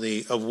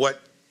quality of what.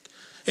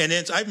 And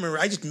then I remember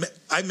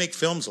I make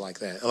films like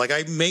that.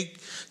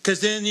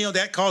 Because then,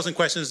 that calls in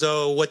questions,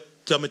 though, what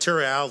the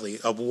materiality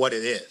of what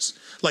it is.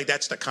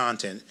 That's the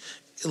content.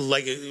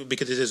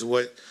 Because it is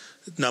what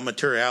not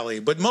materiality,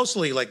 but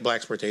mostly like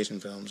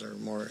blaxploitation films are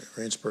more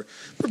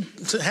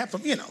half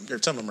of,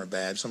 some of them are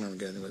bad, some of them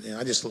are good. But,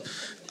 I just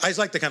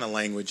like the kind of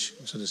language,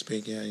 so to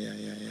speak. Yeah.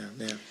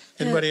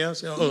 Anybody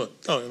else?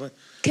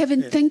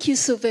 Kevin, thank you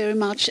so very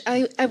much.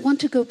 I want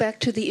to go back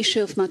to the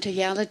issue of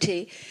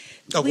materiality.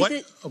 What?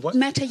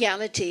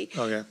 Materiality.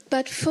 Okay.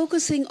 But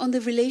focusing on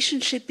the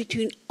relationship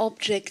between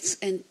objects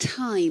and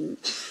time.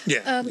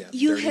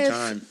 You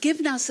have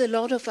given us a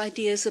lot of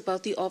ideas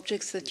about the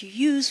objects that you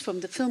use,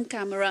 from the film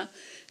camera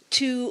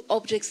to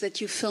objects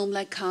that you film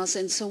like cars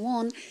and so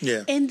on,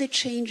 and the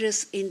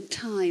changes in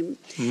time.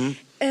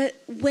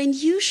 Mm-hmm. When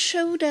you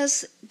showed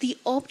us the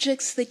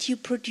objects that you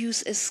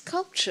produce as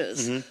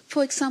sculptures,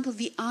 for example,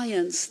 the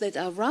irons that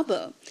are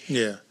rubber,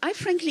 I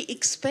frankly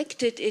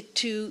expected it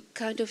to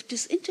kind of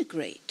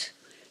disintegrate,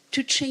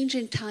 to change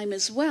in time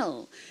as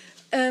well.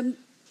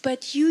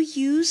 But you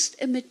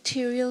used a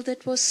material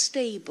that was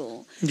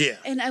stable. Yeah.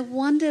 And I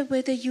wonder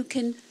whether you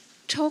can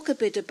talk a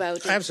bit about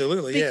it.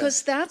 Absolutely,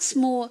 because that's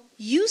more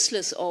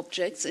useless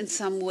objects in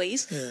some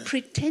ways,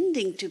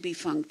 pretending to be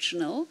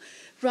functional,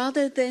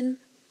 rather than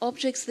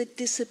objects that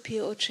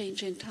disappear or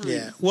change in time.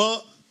 Yeah,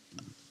 well,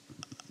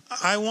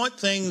 I want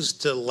things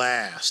to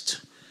last.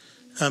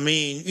 I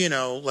mean,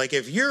 like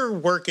if you're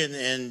working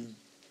in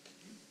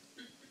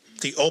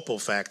the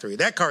Opel factory,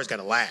 that car's got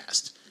to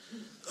last.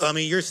 I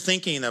mean, you're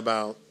thinking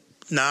about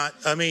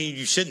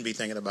you shouldn't be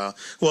thinking about,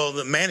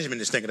 the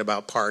management is thinking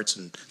about parts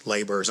and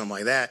labor or something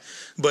like that.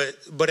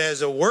 But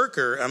as a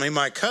worker, I mean,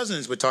 my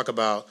cousins would talk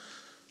about,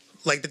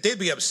 like, that they'd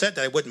be upset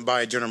that I wouldn't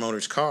buy a General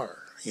Motors car,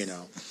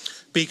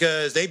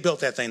 because they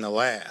built that thing to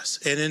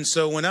last. And then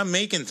so when I'm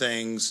making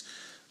things,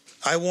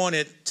 I want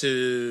it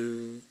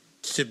to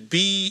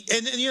be,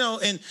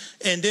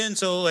 and then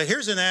so like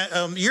here's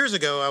years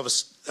ago I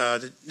was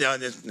but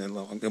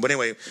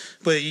anyway,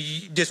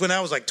 just when I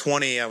was like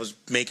 20, I was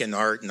making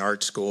art in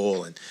art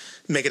school and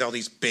making all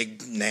these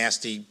big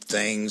nasty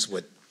things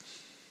with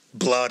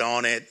blood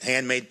on it,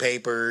 handmade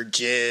paper,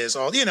 jizz,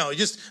 all,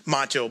 just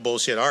macho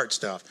bullshit art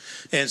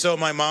stuff. And so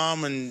my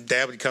mom and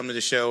dad would come to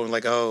the show and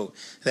like, oh,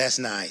 that's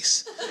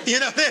nice. They'd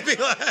be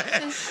like,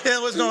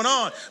 what's going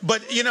on?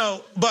 But,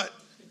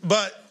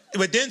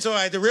 but then so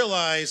I had to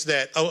realize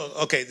that,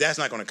 okay, that's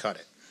not going to cut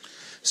it.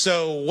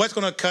 So what's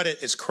going to cut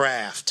it is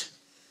craft.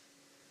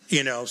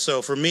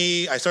 So for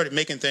me, I started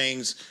making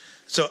things.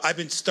 So I've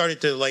been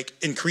started to like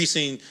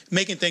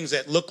making things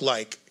that look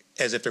like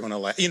as if they're going to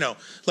last.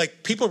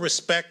 Like people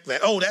respect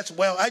that. Oh, that's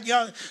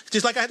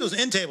just like I had those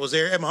end tables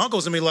there at my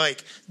uncle's and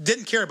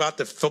didn't care about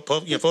the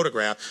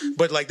photograph,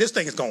 but like this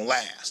thing is going to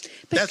last.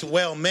 That's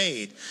well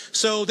made.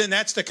 So then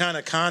that's the kind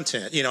of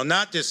content,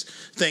 not just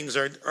things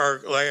are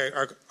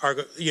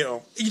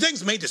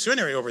things may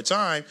deteriorate over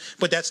time,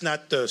 but that's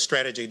not the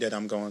strategy that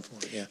I'm going for.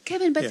 Yeah.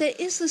 Kevin, but there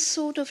is a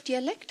sort of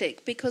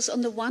dialectic, because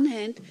on the one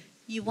hand,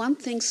 you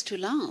want things to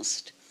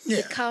last. Yeah.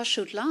 The car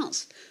should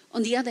last.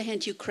 On the other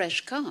hand, you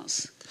crash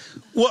cars.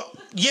 Well,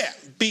 yeah,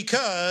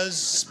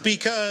 because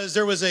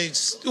there was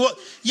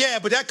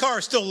but that car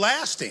is still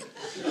lasting,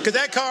 because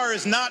that car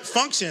is not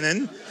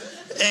functioning,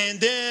 and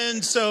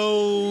then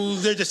so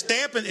they're just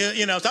stamping,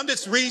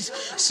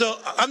 so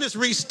I'm just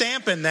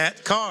restamping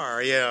that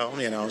car,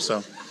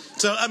 so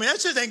I mean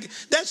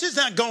that's just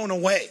not going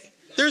away.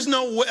 There's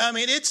no way. I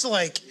mean, it's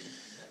like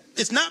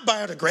it's not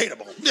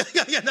biodegradable.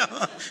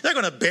 They're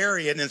going to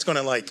bury it and it's going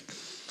to like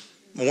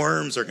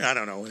worms or I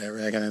don't know, whatever,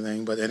 that kind of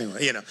thing. But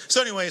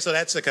anyway, so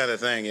that's the kind of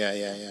thing.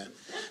 Yeah.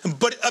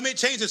 But I mean, it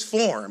changes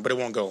form, but it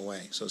won't go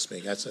away, so to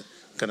speak. That's a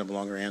kind of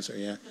longer answer.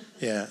 Yeah.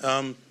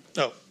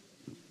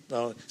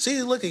 Oh,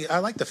 see, look, I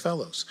like the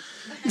fellows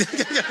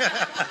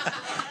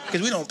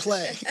because we don't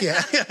play.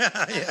 Yeah.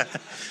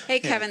 Hey,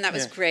 Kevin, that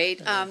was great.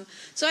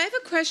 So I have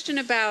a question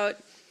about,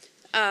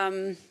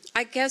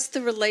 I guess,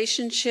 the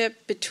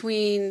relationship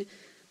between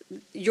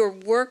your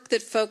work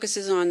that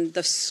focuses on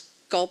the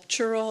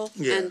sculptural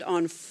and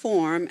on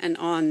form and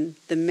on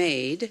the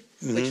made,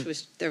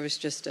 which there was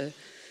just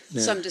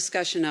some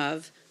discussion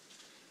of,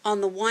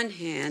 on the one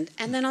hand,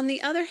 and then on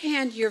the other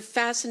hand, your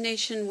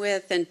fascination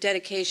with and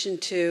dedication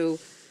to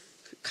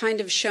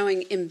kind of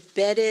showing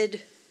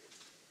embedded,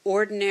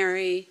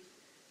 ordinary,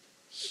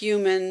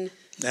 human,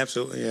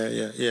 absolutely,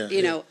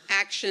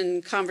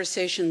 action,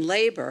 conversation,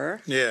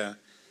 labor. Yeah.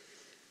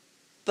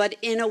 But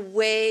in a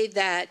way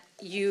that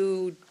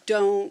you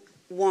don't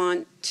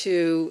want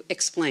to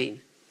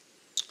explain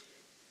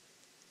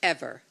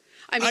ever.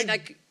 I mean, I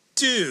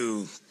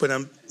do, but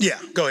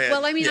go ahead.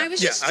 Well, I mean, I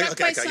was just struck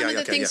by some of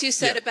the things you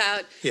said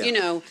about,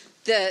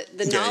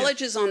 the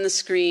knowledge is on the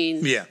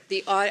screen. Yeah.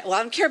 I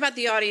don't care about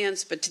the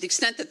audience, but to the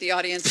extent that the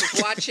audience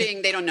is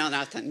watching, they don't know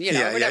nothing.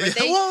 Whatever.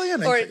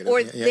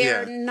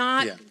 They're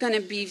not going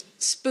to be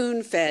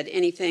spoon-fed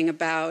anything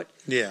about,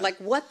 like,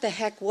 what the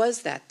heck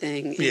was that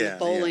thing in the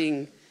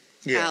bowling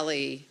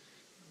alley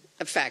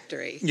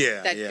factory?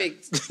 That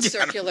big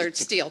circular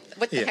steel.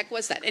 What the heck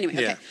was that? Anyway,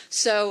 okay.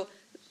 So,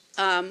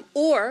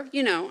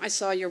 I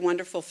saw your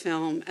wonderful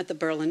film at the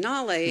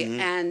Berlinale,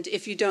 and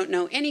if you don't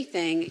know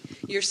anything,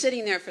 you're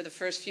sitting there for the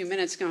first few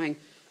minutes going,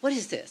 what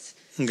is this?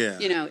 Yeah.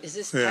 You know, is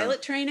this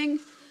pilot training?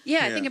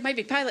 Yeah, I think it might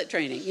be pilot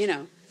training, you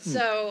know.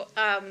 So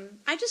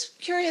I'm just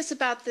curious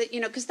about the,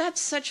 you know, because that's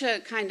such a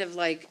kind of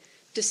like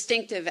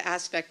distinctive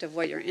aspect of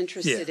what you're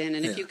interested in,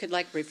 and if you could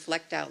like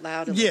reflect out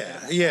loud a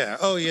little bit.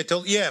 Oh,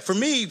 yeah. For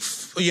me,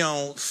 you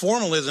know,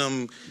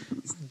 formalism,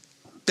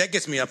 that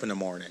gets me up in the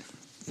morning.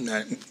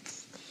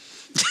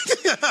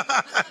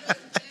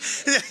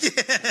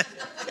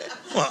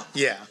 Well,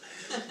 yeah.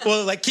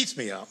 Well, it like keeps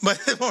me up, but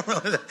for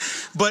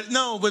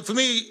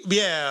me,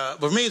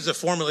 it's a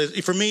formula.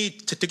 For me,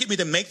 to get me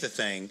to make the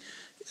thing,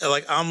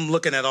 like I'm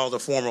looking at all the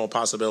formal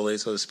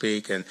possibilities, so to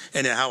speak, and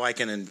how I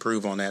can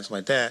improve on that, something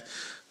like that.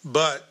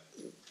 But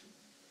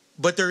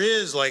there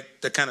is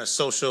like the kind of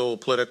social,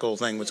 political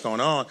thing that's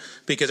going on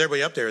because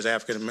everybody up there is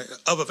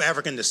of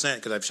African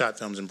descent because I've shot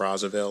films in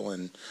Brazzaville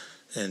and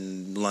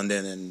in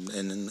London and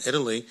in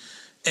Italy,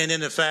 and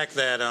then the fact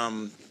that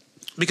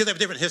because they have a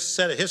different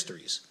set of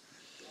histories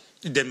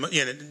than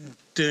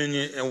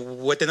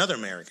other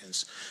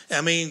Americans.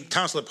 I mean,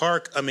 Tonsler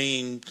Park. I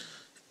mean,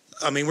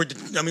 we're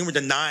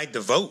denied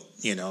the vote.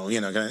 You know,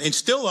 and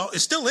still it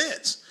still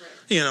is.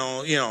 You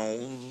know,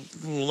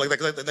 like that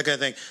kind of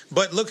thing.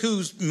 But look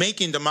who's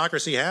making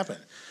democracy happen,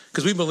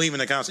 because we believe in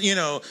the Constitution. You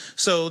know,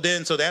 so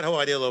that whole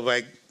idea of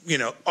like, you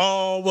know,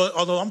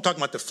 although I'm talking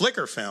about the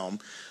Flickr film,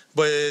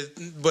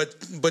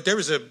 but there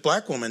was a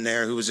black woman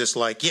there who was just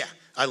like,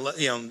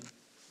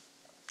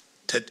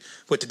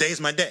 today's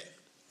my day.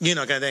 You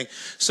know, kind of thing.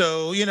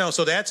 So, you know,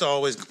 so that's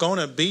always going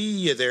to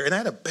be there. And I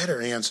had a better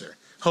answer.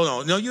 Hold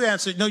on. No, you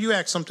asked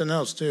something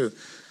else too.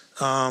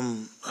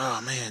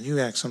 Oh man, you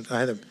asked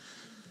something.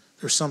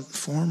 There's some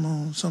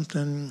formal,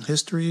 something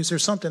histories.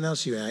 There's something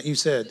else you asked. You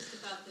said.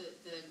 Just about the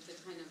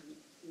kind of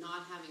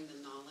not having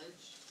the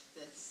knowledge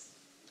that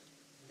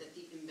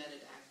the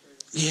embedded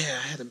actors. Yeah,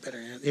 I had a better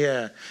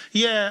answer.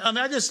 Yeah. I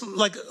mean, I just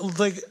like.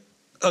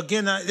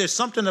 Again, there's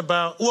something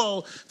about,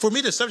 well, for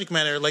me, the subject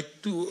matter, like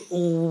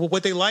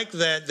what they like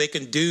that they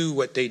can do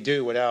what they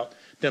do without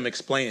them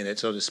explaining it,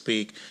 so to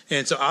speak.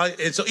 And so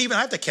even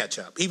I have to catch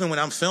up. Even when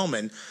I'm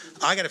filming,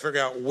 I got to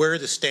figure out where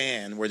to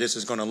stand, where this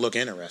is going to look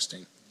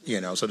interesting, you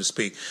know, so to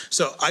speak.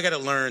 So I got to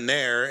learn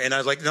there. And I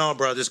was like, no,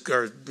 bro, just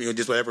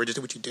whatever, just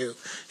do what you do,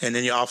 and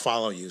then I'll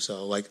follow you.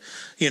 So like,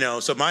 you know,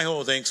 so my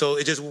whole thing. So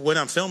it just when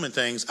I'm filming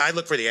things, I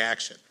look for the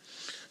action.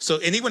 So,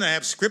 and even when I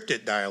have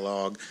scripted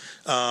dialogue,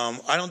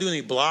 I don't do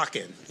any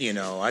blocking, you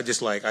know. I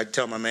just like, I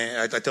tell my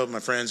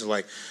friends,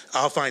 like,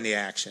 I'll find the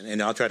action and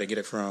I'll try to get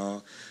it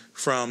from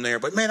there.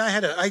 But man,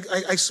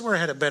 I swear I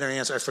had a better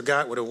answer. I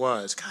forgot what it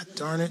was. God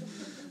darn it.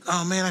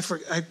 Oh man, I'll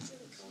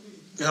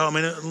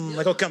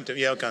come to it.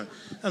 Yeah, I'll come.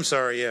 I'm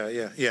sorry. Yeah.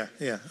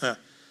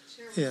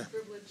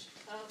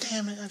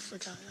 Damn it, I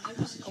forgot. I'm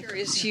just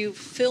curious. You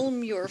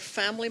film your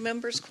family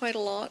members quite a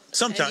lot.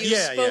 Sometimes, and you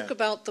spoke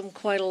about them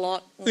quite a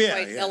lot,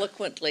 quite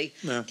eloquently.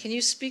 Yeah. Can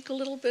you speak a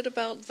little bit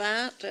about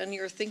that and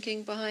your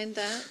thinking behind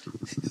that?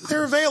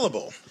 They're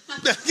available.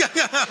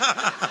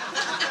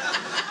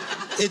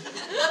 It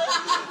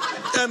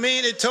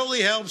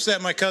totally helps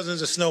that my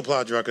cousin's a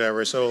snowplow truck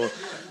driver. So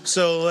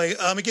like,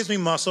 it gives me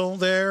muscle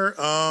there.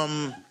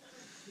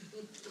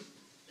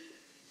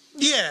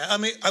 Yeah, I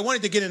mean, I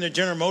wanted to get in the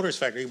General Motors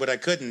factory, but I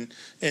couldn't.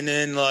 And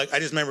then, like, I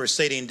just remember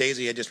Sadie and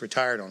Daisy had just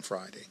retired on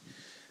Friday.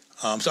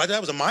 So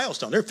that was a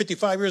milestone. They're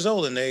 55 years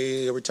old and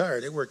they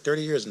retired. They worked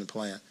 30 years in the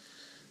plant.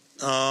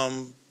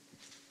 Again,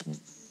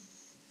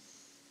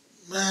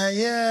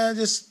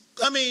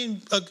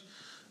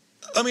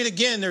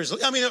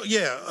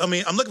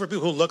 I'm looking for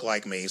people who look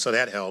like me, so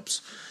that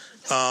helps.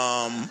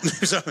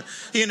 So,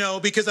 you know,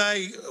 because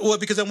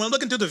when I'm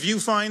looking through the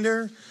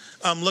viewfinder,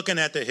 I'm looking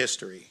at the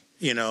history.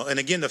 You know, and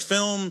again, the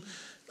film.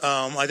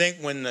 I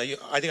think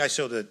I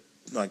showed a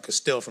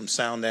still from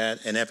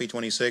SoundNet and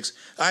FE26.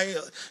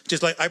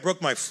 I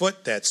broke my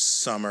foot that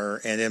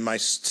summer, and then my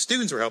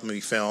students were helping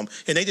me film,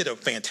 and they did a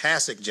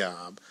fantastic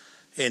job,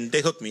 and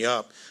they hooked me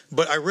up.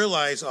 But I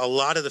realized a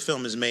lot of the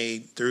film is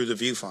made through the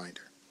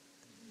viewfinder,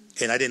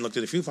 and I didn't look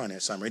through the viewfinder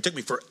that summer. It took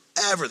me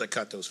forever to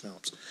cut those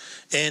films,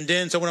 and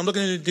then so when I'm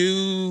looking to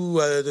do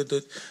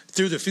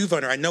through the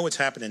viewfinder, I know what's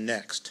happening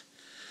next.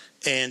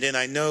 And then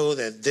I know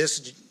that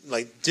this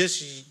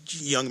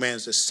young man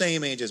is the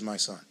same age as my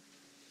son,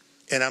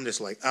 and I'm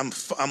just like I'm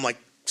like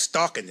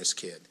stalking this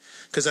kid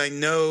because I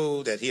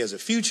know that he has a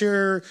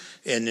future,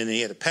 and then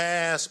he had a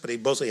past, but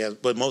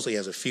mostly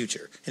has a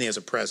future, and he has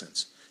a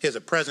presence. He has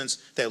a presence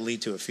that will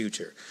lead to a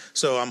future.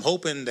 So I'm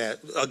hoping that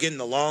again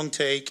the long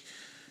take,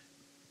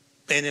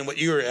 and then what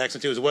you were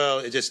asking too as well,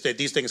 is just that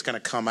these things kind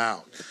of come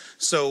out.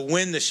 So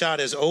when the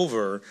shot is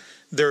over,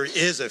 there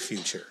is a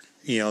future.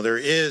 You know, there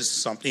is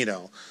something. You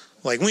know.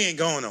 Like, we ain't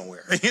going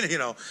nowhere.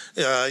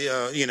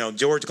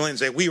 George Clinton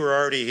said we were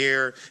already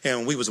here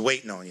and we was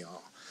waiting on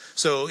y'all.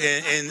 So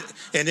and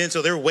then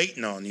so they're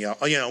waiting on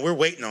y'all. You know, we're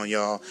waiting on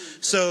y'all.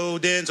 So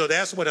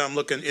that's what I'm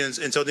looking. And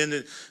so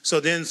when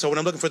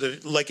I'm looking for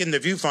the in the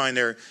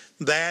viewfinder,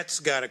 that's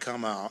got to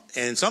come out.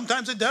 And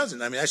sometimes it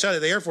doesn't. I mean, I shot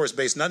at the Air Force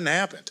Base, nothing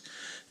happened,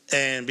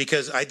 and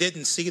because I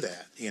didn't see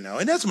that, you know,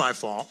 and that's my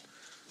fault.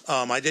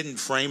 I didn't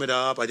frame it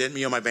up. I didn't,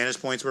 my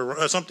vantage points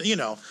were something,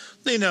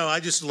 I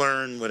just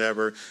learned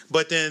whatever.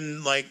 But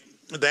then, like,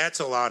 that's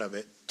a lot of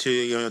it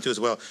too, too as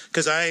well.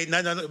 Because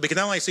not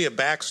only see a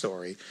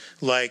backstory,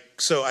 like,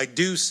 so I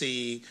do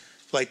see,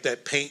 like,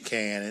 that paint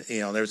can,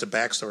 there's a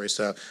backstory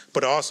stuff.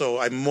 But also,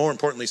 I more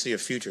importantly see a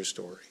future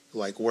story.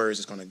 Like, where is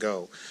this going to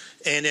go?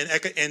 And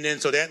then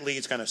so that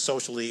leads kind of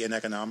socially and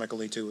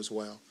economically too as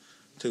well.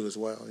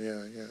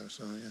 Yeah.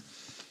 So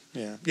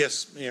yeah.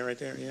 Yes. Yeah. Right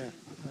there. Yeah.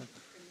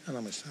 I don't know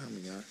how much time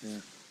we got.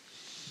 Yeah.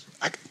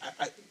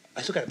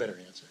 I still got a better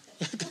answer.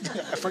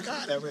 I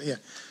forgot. Yeah.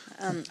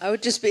 I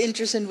would just be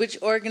interested in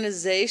which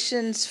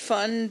organizations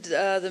fund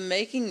the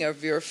making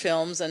of your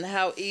films, and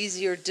how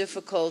easy or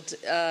difficult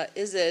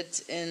is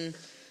it in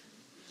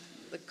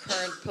the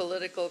current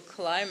political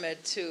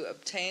climate to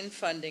obtain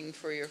funding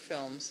for your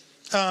films?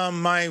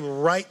 My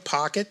right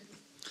pocket.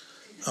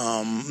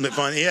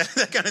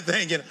 That kind of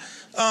thing.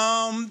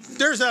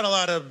 There's not a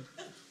lot of.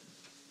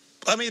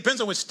 I mean, it depends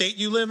on which state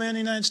you live in the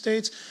United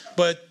States,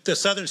 but the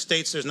southern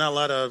states, there's not a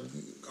lot of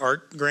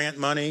art grant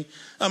money.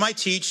 I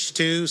teach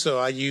too, so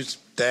I use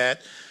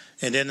that.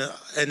 And then,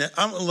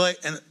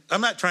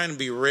 I'm not trying to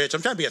be rich.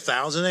 I'm trying to be a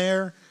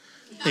thousandaire,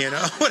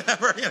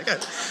 whatever.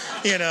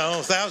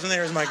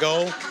 Thousandaire is my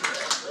goal.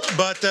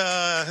 But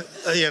I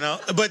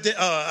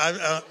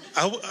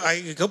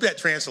hope that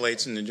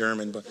translates into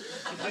German. But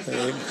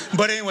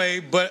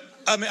anyway,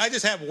 I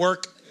just have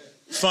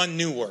fun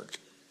new work.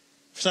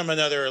 Some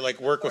another, like,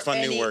 work with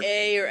fun new work.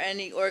 NEA or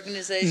any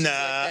organization?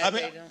 Nah,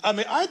 like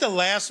that, I had the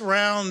last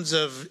rounds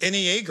of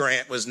NEA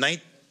grant was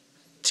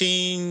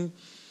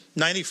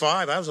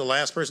 1995. I was the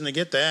last person to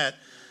get that.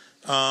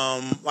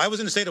 I was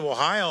in the state of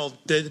Ohio.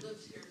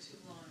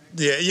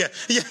 Yeah.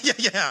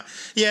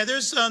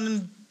 There's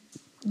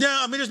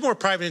there's more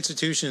private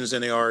institutions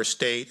than there are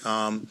state.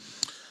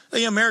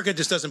 America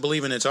just doesn't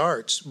believe in its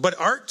arts, but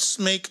arts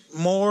make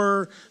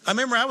more. I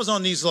remember I was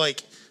on these,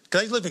 like,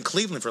 because I lived in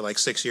Cleveland for like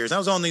 6 years. I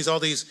was on all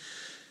these,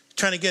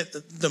 trying to get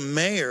the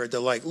mayor to,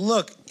 like,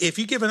 look, if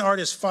you give an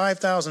artist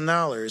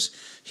 $5,000,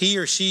 he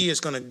or she is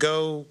going to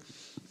go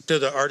to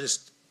the art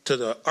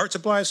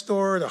supply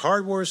store, the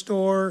hardware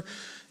store,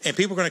 and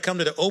people are going to come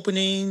to the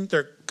opening.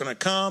 They're going to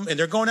come, and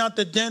they're going out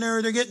to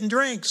dinner. They're getting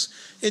drinks.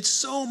 It's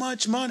so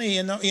much money,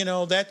 and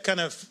that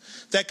kind of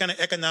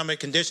economic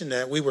condition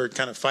that we were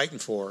kind of fighting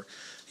for.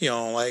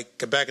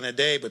 Like back in the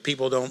day, but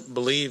people don't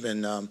believe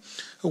in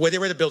where they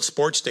were to build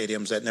sports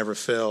stadiums that never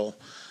fill.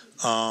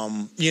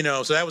 So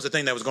that was the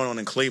thing that was going on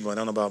in Cleveland.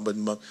 I don't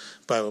know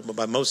about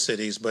by most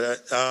cities,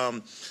 but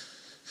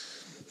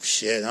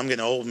shit, I'm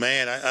getting old,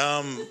 man.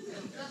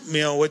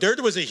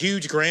 There was a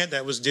huge grant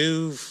that was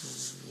due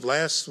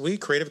last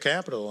week, Creative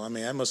Capital. I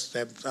mean, I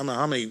don't know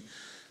how many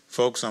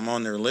folks I'm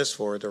on their list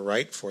for to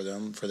write for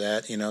them for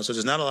that. So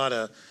there's not a lot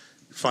of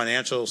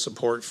financial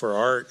support for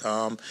art,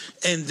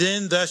 and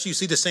then thus you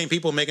see the same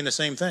people making the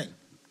same thing.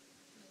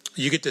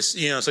 You get this,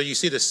 so you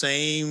see the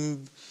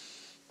same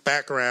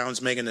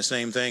backgrounds making the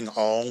same thing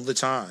all the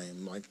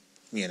time. Like,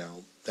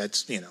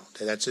 that's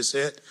just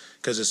it,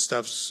 because it's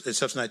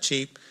stuff's not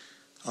cheap.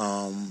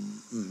 So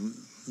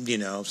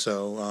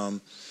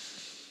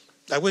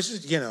I wish,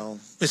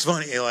 it's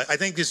funny. I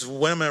think this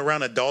when I'm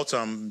around adults,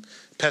 I'm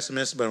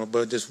pessimistic,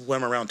 but just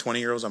when I'm around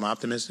 20-year-olds, I'm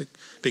optimistic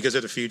because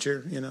of the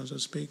future, so to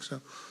speak.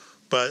 So.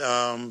 But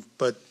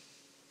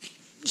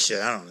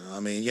shit, I don't know. I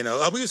mean,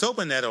 we was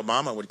hoping that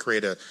Obama would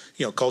create a,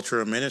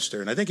 cultural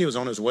minister, and I think he was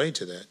on his way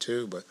to that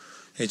too, but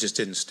it just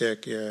didn't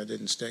stick. Yeah, it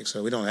didn't stick.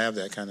 So we don't have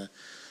that kind of.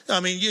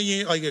 I mean,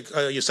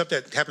 you stuff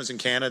that happens in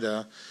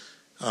Canada,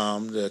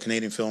 the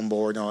Canadian Film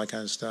Board and all that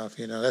kind of stuff.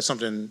 That's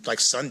something like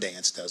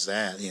Sundance does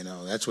that.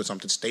 That's what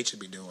something states should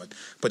be doing.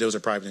 But those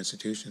are private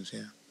institutions.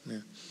 Yeah.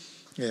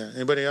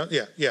 Anybody else?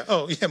 Yeah.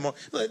 Oh, yeah. More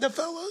the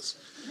fellas.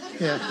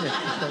 Yeah.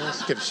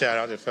 Let's give a shout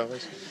out to the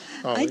fellas.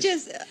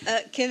 Always.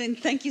 Kevin,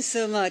 thank you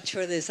so much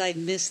for this. I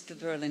missed the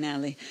Berlin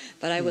Alley,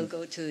 but I will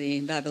go to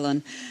the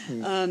Babylon.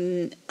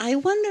 I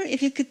wonder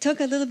if you could talk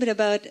a little bit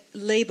about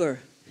labor.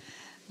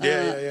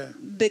 Yeah.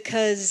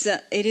 Because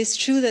it is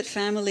true that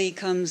family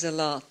comes a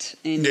lot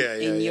in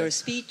your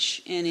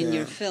speech and in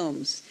your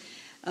films,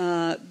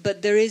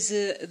 but there is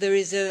a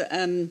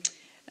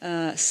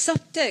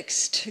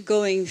subtext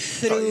going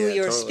through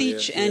your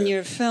speech and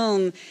your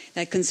film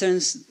that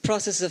concerns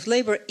process of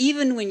labor,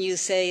 even when you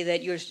say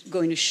that you're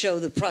going to show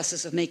the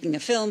process of making a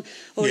film,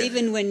 or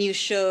even when you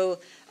show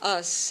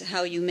us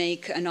how you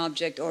make an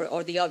object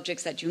or the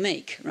objects that you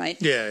make,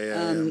 right?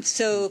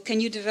 So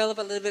can you develop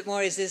a little bit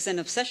more? Is this an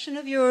obsession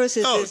of yours?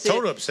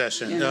 Total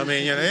obsession. I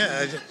mean,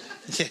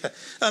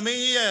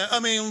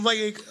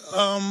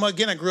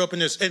 again, I grew up in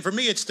this, and for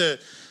me, it's grew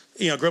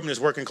up in this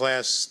working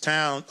class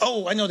town.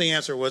 Oh, I know the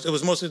answer was, it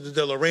was mostly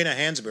the Lorena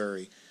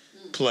Hansberry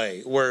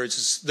play, where it's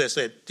just, they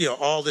said,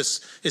 all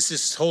this, it's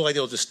this whole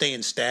idea of just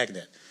staying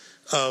stagnant.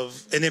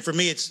 And then for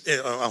me, it's,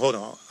 hold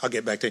on, I'll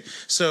get back to it.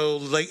 So,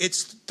 like,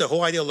 it's the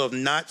whole idea of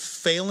not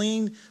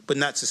failing, but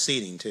not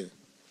succeeding, too.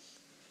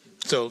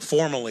 So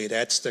formally,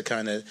 that's the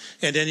kind of,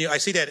 and then I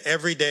see that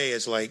every day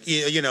as like,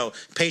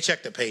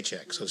 paycheck to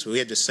paycheck. So we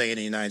had to say in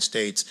the United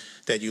States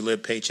that you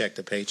live paycheck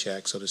to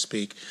paycheck, so to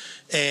speak.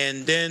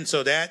 And then,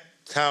 so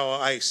that's how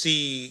I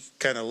see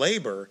kind of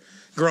labor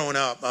growing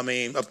up. I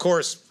mean, of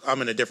course,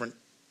 I'm in a different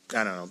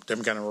kind of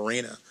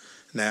arena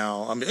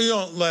now. I mean,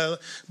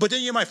 but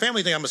then my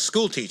family think I'm a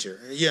school teacher,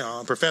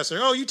 a professor.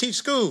 Oh, you teach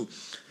school.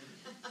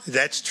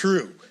 That's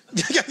true.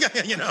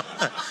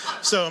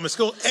 So I'm a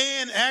school,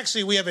 and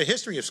actually we have a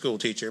history of school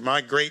teacher. My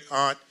great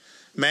aunt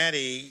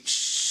Maddie,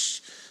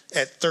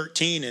 at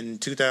 13 in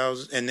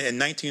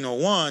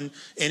 1901,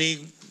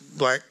 any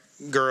black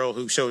girl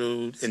who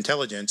showed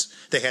intelligence,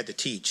 they had to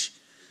teach.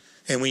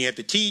 And when you have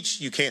to teach,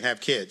 you can't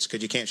have kids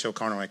because you can't show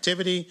carnal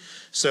activity.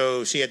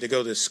 So she had to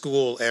go to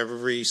school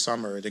every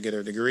summer to get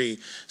her degree.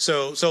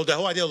 So the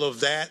whole idea of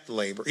that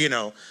labor,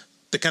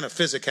 the kind of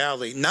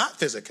physicality,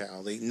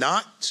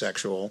 not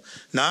sexual,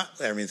 not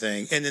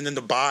everything, and then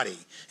the body,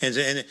 and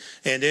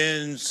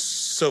then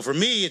so for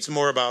me, it's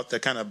more about the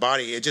kind of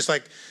body. It's just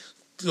like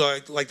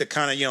the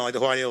kind of like the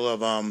whole idea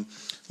of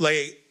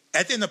like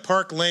at the end of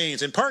Park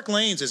Lanes, and Park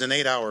Lanes is an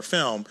 8-hour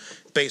film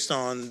based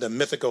on the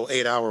mythical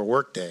 8-hour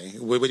workday,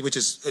 which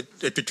is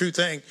a true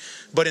thing.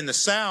 But in the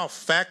South,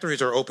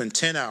 factories are open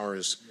 10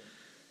 hours,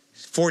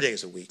 4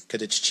 days a week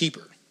because it's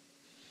cheaper.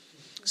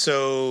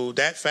 So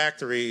that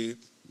factory.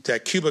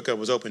 That Cubica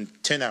was open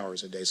 10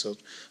 hours a day, so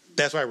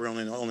that's why we're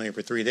only here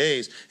for 3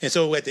 days. And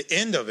so at the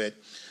end of it,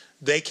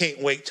 they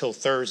can't wait till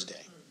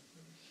Thursday,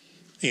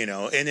 and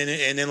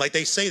then like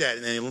they say that,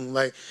 and then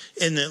like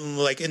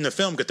in the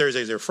film, because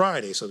Thursdays are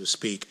Friday, so to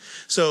speak.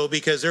 So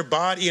because their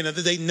body,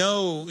 they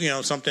know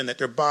something that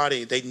their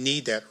body, they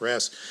need that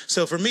rest.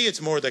 So for me, it's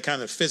more the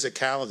kind of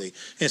physicality.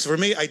 And so for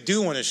me, I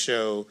do want to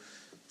show.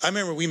 I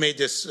remember we made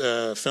this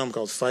film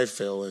called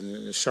Fifeville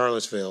in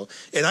Charlottesville,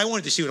 and I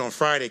wanted to shoot it on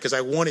Friday because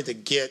I wanted to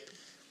get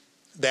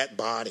that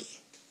body.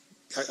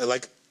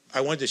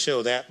 I wanted to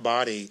show that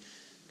body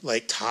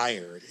like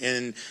tired,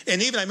 and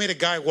even I made a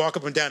guy walk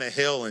up and down a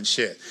hill and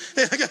shit.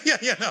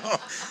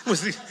 It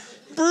was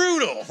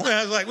brutal. And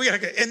I was like, we gotta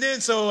get, and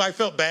then so I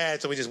felt bad,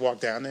 so we just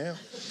walked down the hill.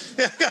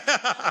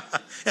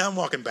 And I'm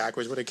walking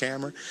backwards with a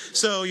camera.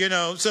 So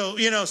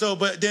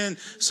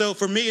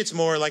for me it's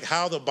more like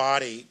how the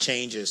body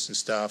changes and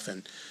stuff,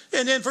 and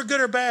then for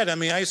good or bad. I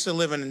mean, I used to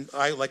live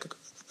I went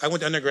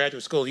to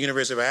undergraduate school at the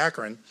University of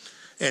Akron,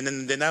 and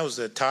then that was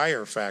the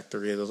tire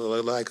factory. It was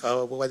like,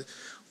 oh,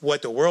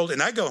 what the world,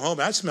 and I go home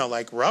and I smell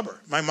like rubber.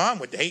 My mom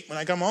would hate when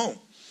I come home.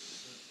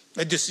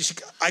 I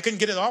couldn't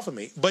get it off of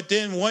me. But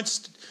then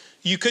once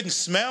you couldn't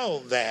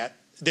smell that,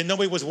 then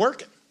nobody was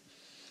working.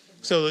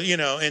 So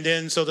and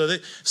then so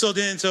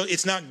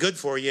it's not good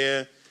for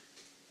you,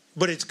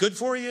 but it's good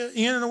for you.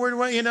 In a weird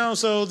way,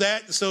 So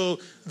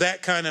that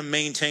kind of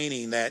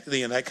maintaining that,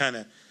 that kind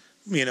of,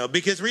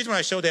 because the reason why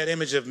I showed that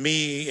image of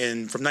me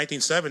from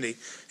 1970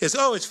 is,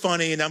 it's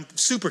funny and I'm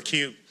super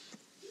cute,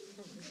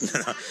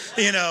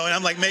 and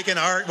I'm like making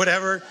art,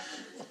 whatever,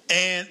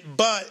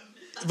 but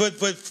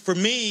for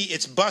me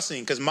it's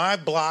busing because my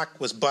block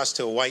was bused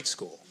to a white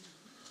school.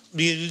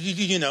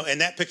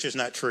 And that picture's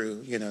not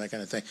true, that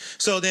kind of thing.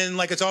 So then,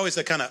 like, it's always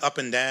the kind of up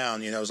and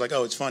down, it's like,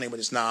 oh, it's funny, but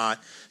it's not.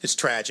 It's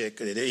tragic,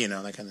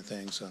 that kind of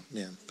thing. So,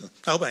 yeah.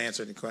 I hope I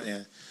answered the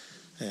question.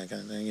 Yeah,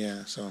 kind of thing,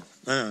 yeah. So,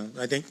 I don't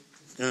know. I think,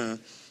 yeah.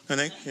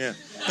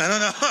 I don't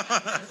know.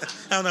 I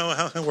don't know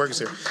how it works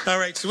here. All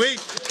right, sweet.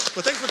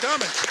 Well, thanks for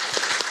coming.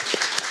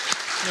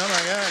 Oh,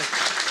 my God.